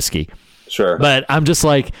thermos of whiskey. Sure, but I'm just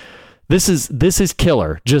like. This is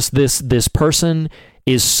killer. Just this person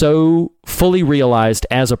is so fully realized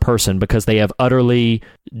as a person because they have utterly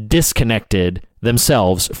disconnected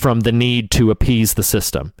themselves from the need to appease the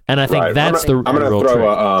system. And I think that's the real trick.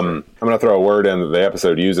 I'm going to throw a word in that the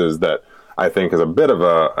episode uses that I think is a bit of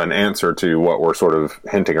an answer to what we're sort of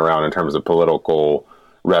hinting around in terms of political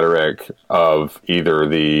rhetoric of either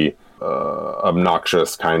the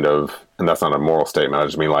obnoxious kind of, and that's not a moral statement, I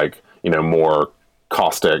just mean like, more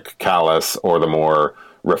caustic, callous, or the more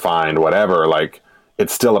refined, whatever, like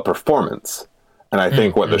it's still a performance. And I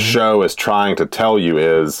think what the show is trying to tell you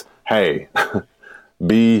is, hey,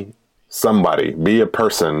 be somebody, be a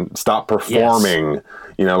person, stop performing,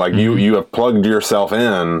 you have plugged yourself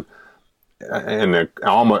in in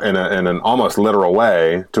an almost literal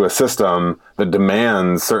way to a system that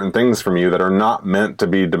demands certain things from you that are not meant to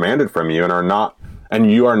be demanded from you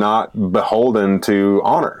and you are not beholden to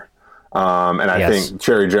honor. And I think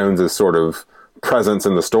Cherry Jones's sort of presence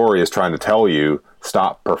in the story is trying to tell you,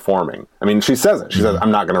 stop performing. I mean, she says it. She says,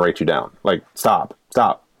 I'm not going to rate you down. Like, stop.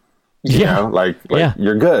 You know, like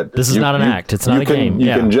you're good. This is not an act. It's not a game.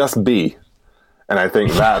 You can just be. And I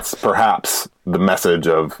think that's perhaps the message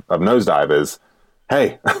of Nosedive is,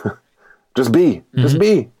 hey, just be. Just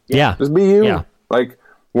be. Yeah. Just be you. Yeah. Like,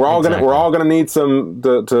 we're all gonna need some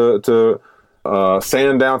to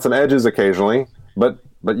sand down some edges occasionally, but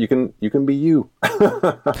you can be you.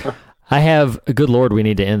 I have, good Lord, we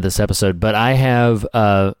need to end this episode, but I have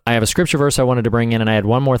a scripture verse I wanted to bring in, and I had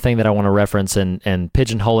one more thing that I want to reference, and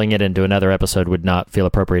pigeonholing it into another episode would not feel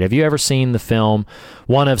appropriate. Have you ever seen the film,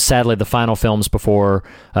 one of, sadly, the final films before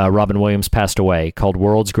Robin Williams passed away, called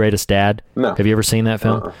World's Greatest Dad? No. Have you ever seen that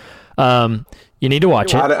film? You need to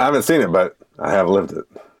watch it. I haven't seen it, but I have lived it.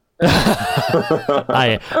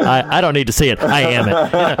 I don't need to see it. I am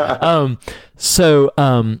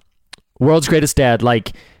it. World's Greatest Dad,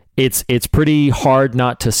 like, it's pretty hard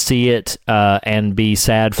not to see it and be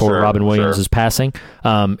sad for Robin Williams' passing.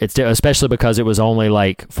 It's especially because it was only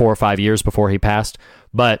like 4 or 5 years before he passed.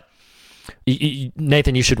 But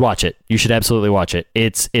Nathan, you should watch it. You should absolutely watch it.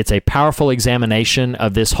 It's a powerful examination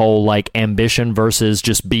of this whole like ambition versus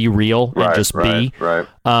just be real and just be. Right.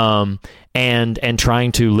 And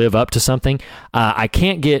trying to live up to something. I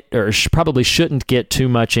can't get, or probably shouldn't get too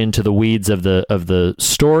much into the weeds of the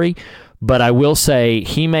story. But I will say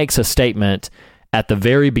he makes a statement at the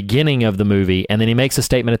very beginning of the movie, and then he makes a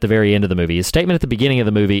statement at the very end of the movie. His statement at the beginning of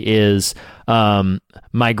the movie is,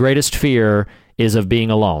 my greatest fear is of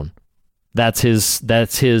being alone. That's his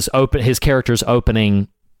character's opening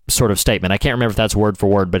sort of statement. I can't remember if that's word for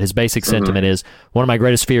word, but his basic sentiment is, one of my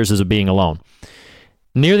greatest fears is of being alone.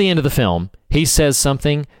 Near the end of the film, he says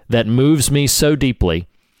something that moves me so deeply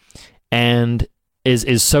and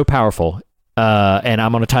is so powerful. And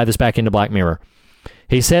I'm going to tie this back into Black Mirror.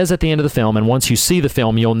 He says at the end of the film, and once you see the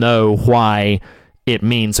film, you'll know why it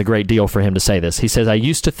means a great deal for him to say this. He says, I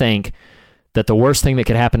used to think that the worst thing that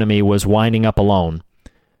could happen to me was winding up alone.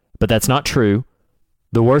 But that's not true.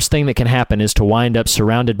 The worst thing that can happen is to wind up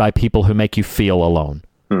surrounded by people who make you feel alone.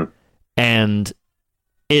 And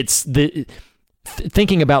it's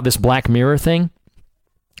thinking about this Black Mirror thing,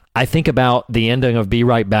 I think about the ending of Be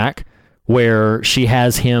Right Back, where she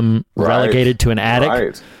has him relegated to an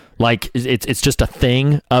attic. Like it's just a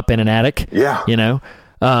thing up in an attic. Yeah. You know?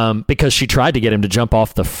 Because she tried to get him to jump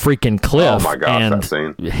off the freaking cliff. Oh my gosh, and that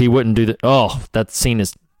scene. He wouldn't do that. Oh, that scene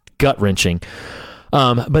is gut-wrenching.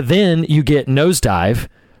 But then you get Nosedive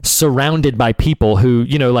surrounded by people who,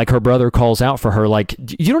 you know, like her brother calls out for her, like,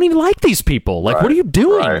 you don't even like these people. Like, what are you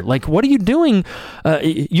doing? Like, what are you doing?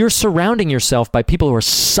 You're surrounding yourself by people who are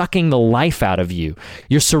sucking the life out of you.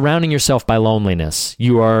 You're surrounding yourself by loneliness.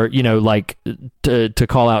 You are, you know, like, to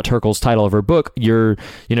call out Turkle's title of her book, you're,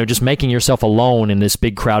 you know, just making yourself alone in this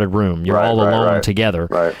big crowded room. You're all alone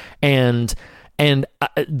together. And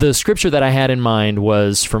the scripture that I had in mind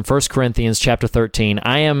was from 1 Corinthians chapter 13.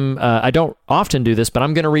 I don't often do this, but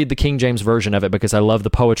I'm going to read the King James version of it because I love the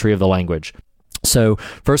poetry of the language. So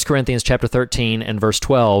 1 Corinthians chapter 13 and verse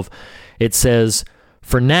 12, it says,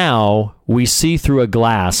 For now we see through a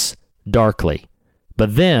glass darkly,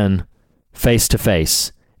 but then face to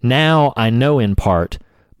face. Now I know in part,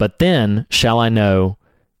 but then shall I know,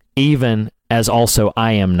 even as also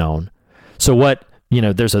I am known. So what... You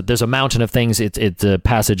know, there's a mountain of things. It's a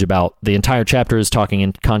passage about, the entire chapter is talking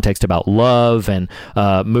in context about love and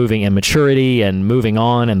moving and maturity and moving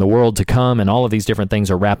on and the world to come, and all of these different things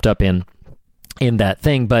are wrapped up in that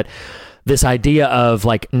thing. But this idea of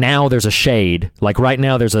like, now there's a shade, like right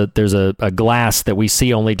now there's a glass that we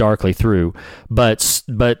see only darkly through, but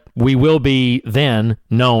we will be then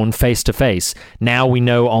known face to face. Now we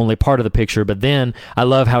know only part of the picture, but then I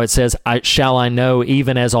love how it says, shall I know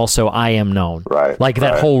even as also I am known. Like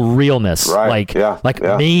that whole realness,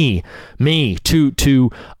 me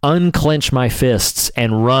to unclench my fists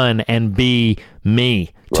and run and be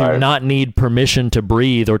me. To not need permission to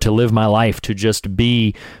breathe or to live my life, to just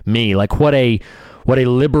be me. Like what a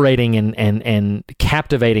liberating and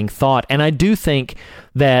captivating thought. And I do think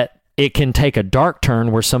that it can take a dark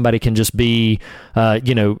turn where somebody can just be,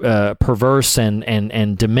 perverse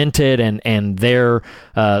and demented, and their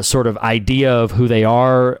sort of idea of who they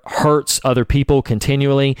are hurts other people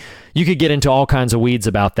continually. You could get into all kinds of weeds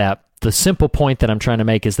about that. The simple point that I'm trying to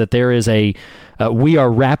make is that there is we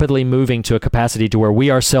are rapidly moving to a capacity to where we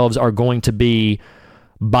ourselves are going to be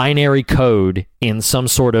binary code in some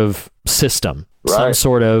sort of system, some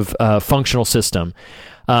sort of functional system.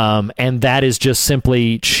 And that is just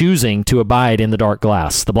simply choosing to abide in the dark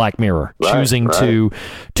glass, the black mirror, choosing to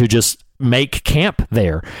just make camp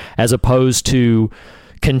there, as opposed to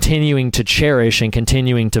continuing to cherish and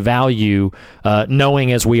continuing to value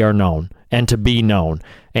knowing as we are known and to be known.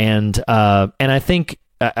 And I think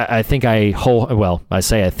I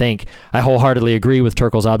wholeheartedly agree with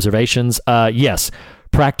Turkle's observations. Yes,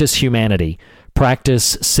 practice humanity.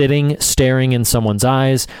 Practice sitting, staring in someone's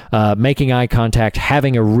eyes, making eye contact,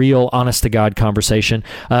 having a real honest-to-God conversation,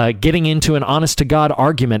 getting into an honest-to-God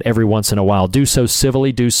argument every once in a while. Do so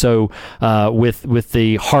civilly, do so with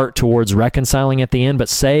the heart towards reconciling at the end, but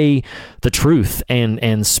say the truth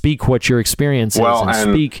and speak what your experience is and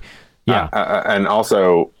speak... Yeah, and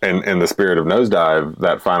also in the spirit of Nosedive,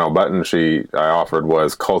 that final button I offered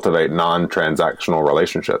was cultivate non-transactional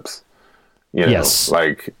relationships. You know,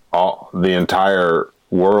 like the entire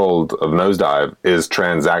world of Nosedive is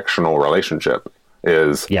transactional relationship.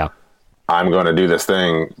 I'm going to do this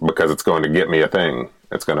thing because it's going to get me a thing.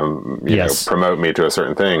 It's going to you know, promote me to a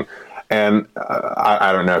certain thing. And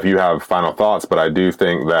I don't know if you have final thoughts, but I do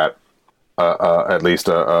think that at least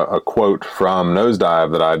a quote from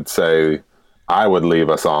Nosedive that I'd say I would leave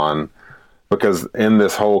us on, because in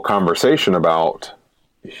this whole conversation about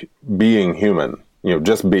being human, you know,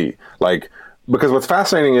 just be like, because what's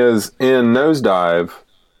fascinating is in Nosedive,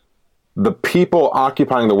 the people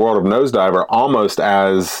occupying the world of Nosedive are almost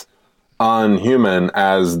as unhuman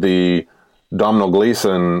as the Domhnall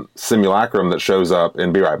Gleeson simulacrum that shows up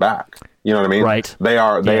in Be Right Back. You know what I mean? Right. They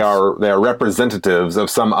are representatives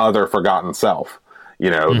of some other forgotten self,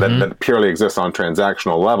 you know, that purely exists on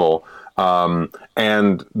transactional level. And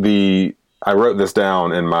I wrote this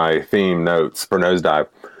down in my theme notes for Nosedive.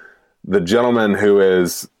 The gentleman who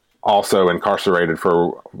is also incarcerated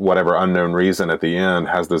for whatever unknown reason at the end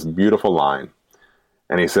has this beautiful line.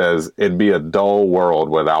 And he says, "It'd be a dull world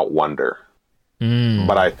without wonder."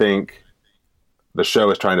 But I think the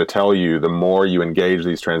show is trying to tell you, the more you engage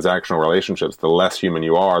these transactional relationships, the less human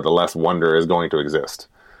you are, the less wonder is going to exist.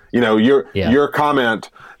 You know, your comment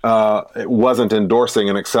it wasn't endorsing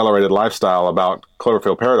an accelerated lifestyle about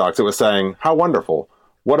Cloverfield Paradox. It was saying, how wonderful.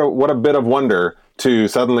 What a bit of wonder to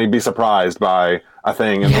suddenly be surprised by a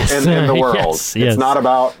thing in the world. It's not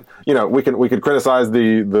about, you know, we could criticize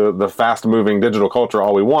the fast moving digital culture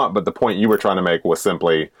all we want, but the point you were trying to make was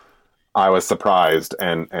simply, I was surprised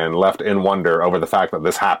and left in wonder over the fact that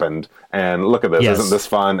this happened. And look at this. Isn't this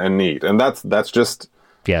fun and neat? And that's just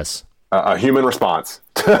a human response.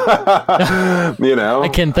 You know, I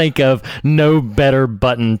can think of no better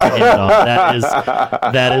button to end on.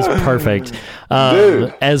 That is perfect.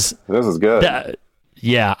 Dude, this is good. I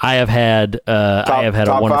have had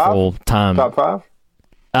a wonderful time. Top 5?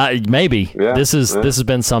 Maybe. Yeah, this has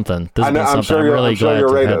been something. I'm sure you'll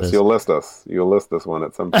rate us. You'll list us. You'll list this one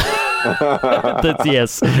at some point.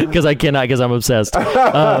 Yes, because I cannot, because I'm obsessed.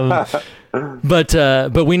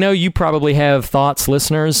 But we know you probably have thoughts,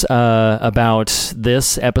 listeners, about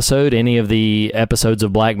this episode, any of the episodes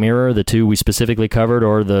of Black Mirror, the 2 we specifically covered,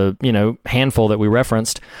 or the handful that we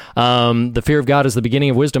referenced. The fear of God is the beginning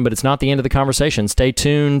of wisdom, but it's not the end of the conversation. Stay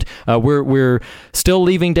tuned. We're still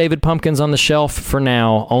leaving David Pumpkins on the shelf for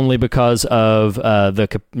now, only because of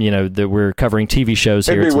that we're covering TV shows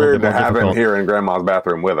here. It'd be weird to have him here in Grandma's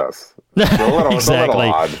bathroom with us. Exactly. It's a little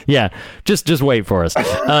odd. Yeah. Just wait for us. Any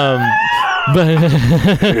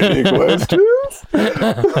questions?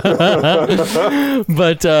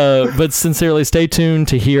 But sincerely, stay tuned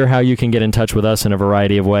to hear how you can get in touch with us in a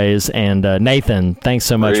variety of ways. And Nathan, thanks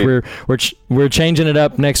so much. Great. We're changing it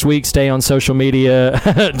up next week. Stay on social media.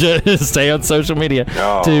 Stay on social media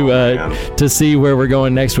to see where we're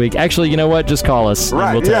going next week. Actually, you know what? Just call us.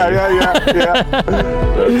 Right. We'll tell you. That's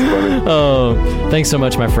funny. Oh, thanks so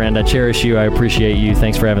much, my friend. I cherish you. I appreciate you.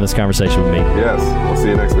 Thanks for having this conversation with me. Yes. We'll see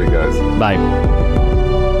you next week, guys. Bye.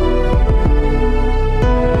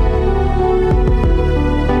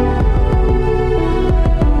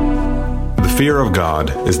 The fear of God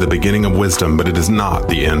is the beginning of wisdom, but it is not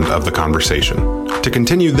the end of the conversation. To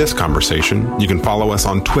continue this conversation, you can follow us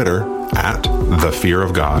on Twitter at The Fear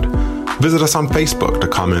of God. Visit us on Facebook to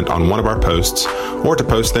comment on one of our posts or to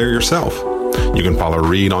post there yourself. You can follow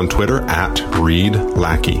Reed on Twitter at Reed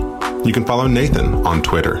Lackey. You can follow Nathan on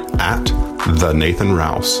Twitter at The Nathan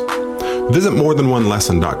Rouse. Visit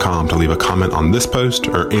morethanonelesson.com to leave a comment on this post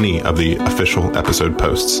or any of the official episode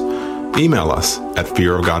posts. Email us at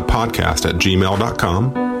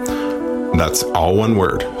fearofgodpodcast@gmail.com That's all one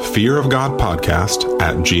word,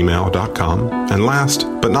 fearofgodpodcast@gmail.com. And last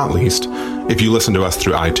but not least, if you listen to us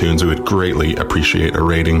through iTunes, we would greatly appreciate a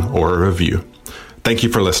rating or a review. Thank you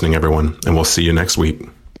for listening, everyone, and we'll see you next week.